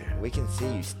see you. We can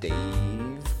see you,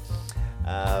 Steve.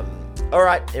 All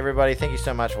right, everybody. Thank you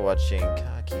so much for watching.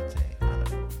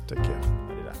 Take care.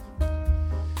 I did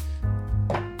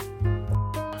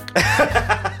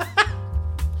that.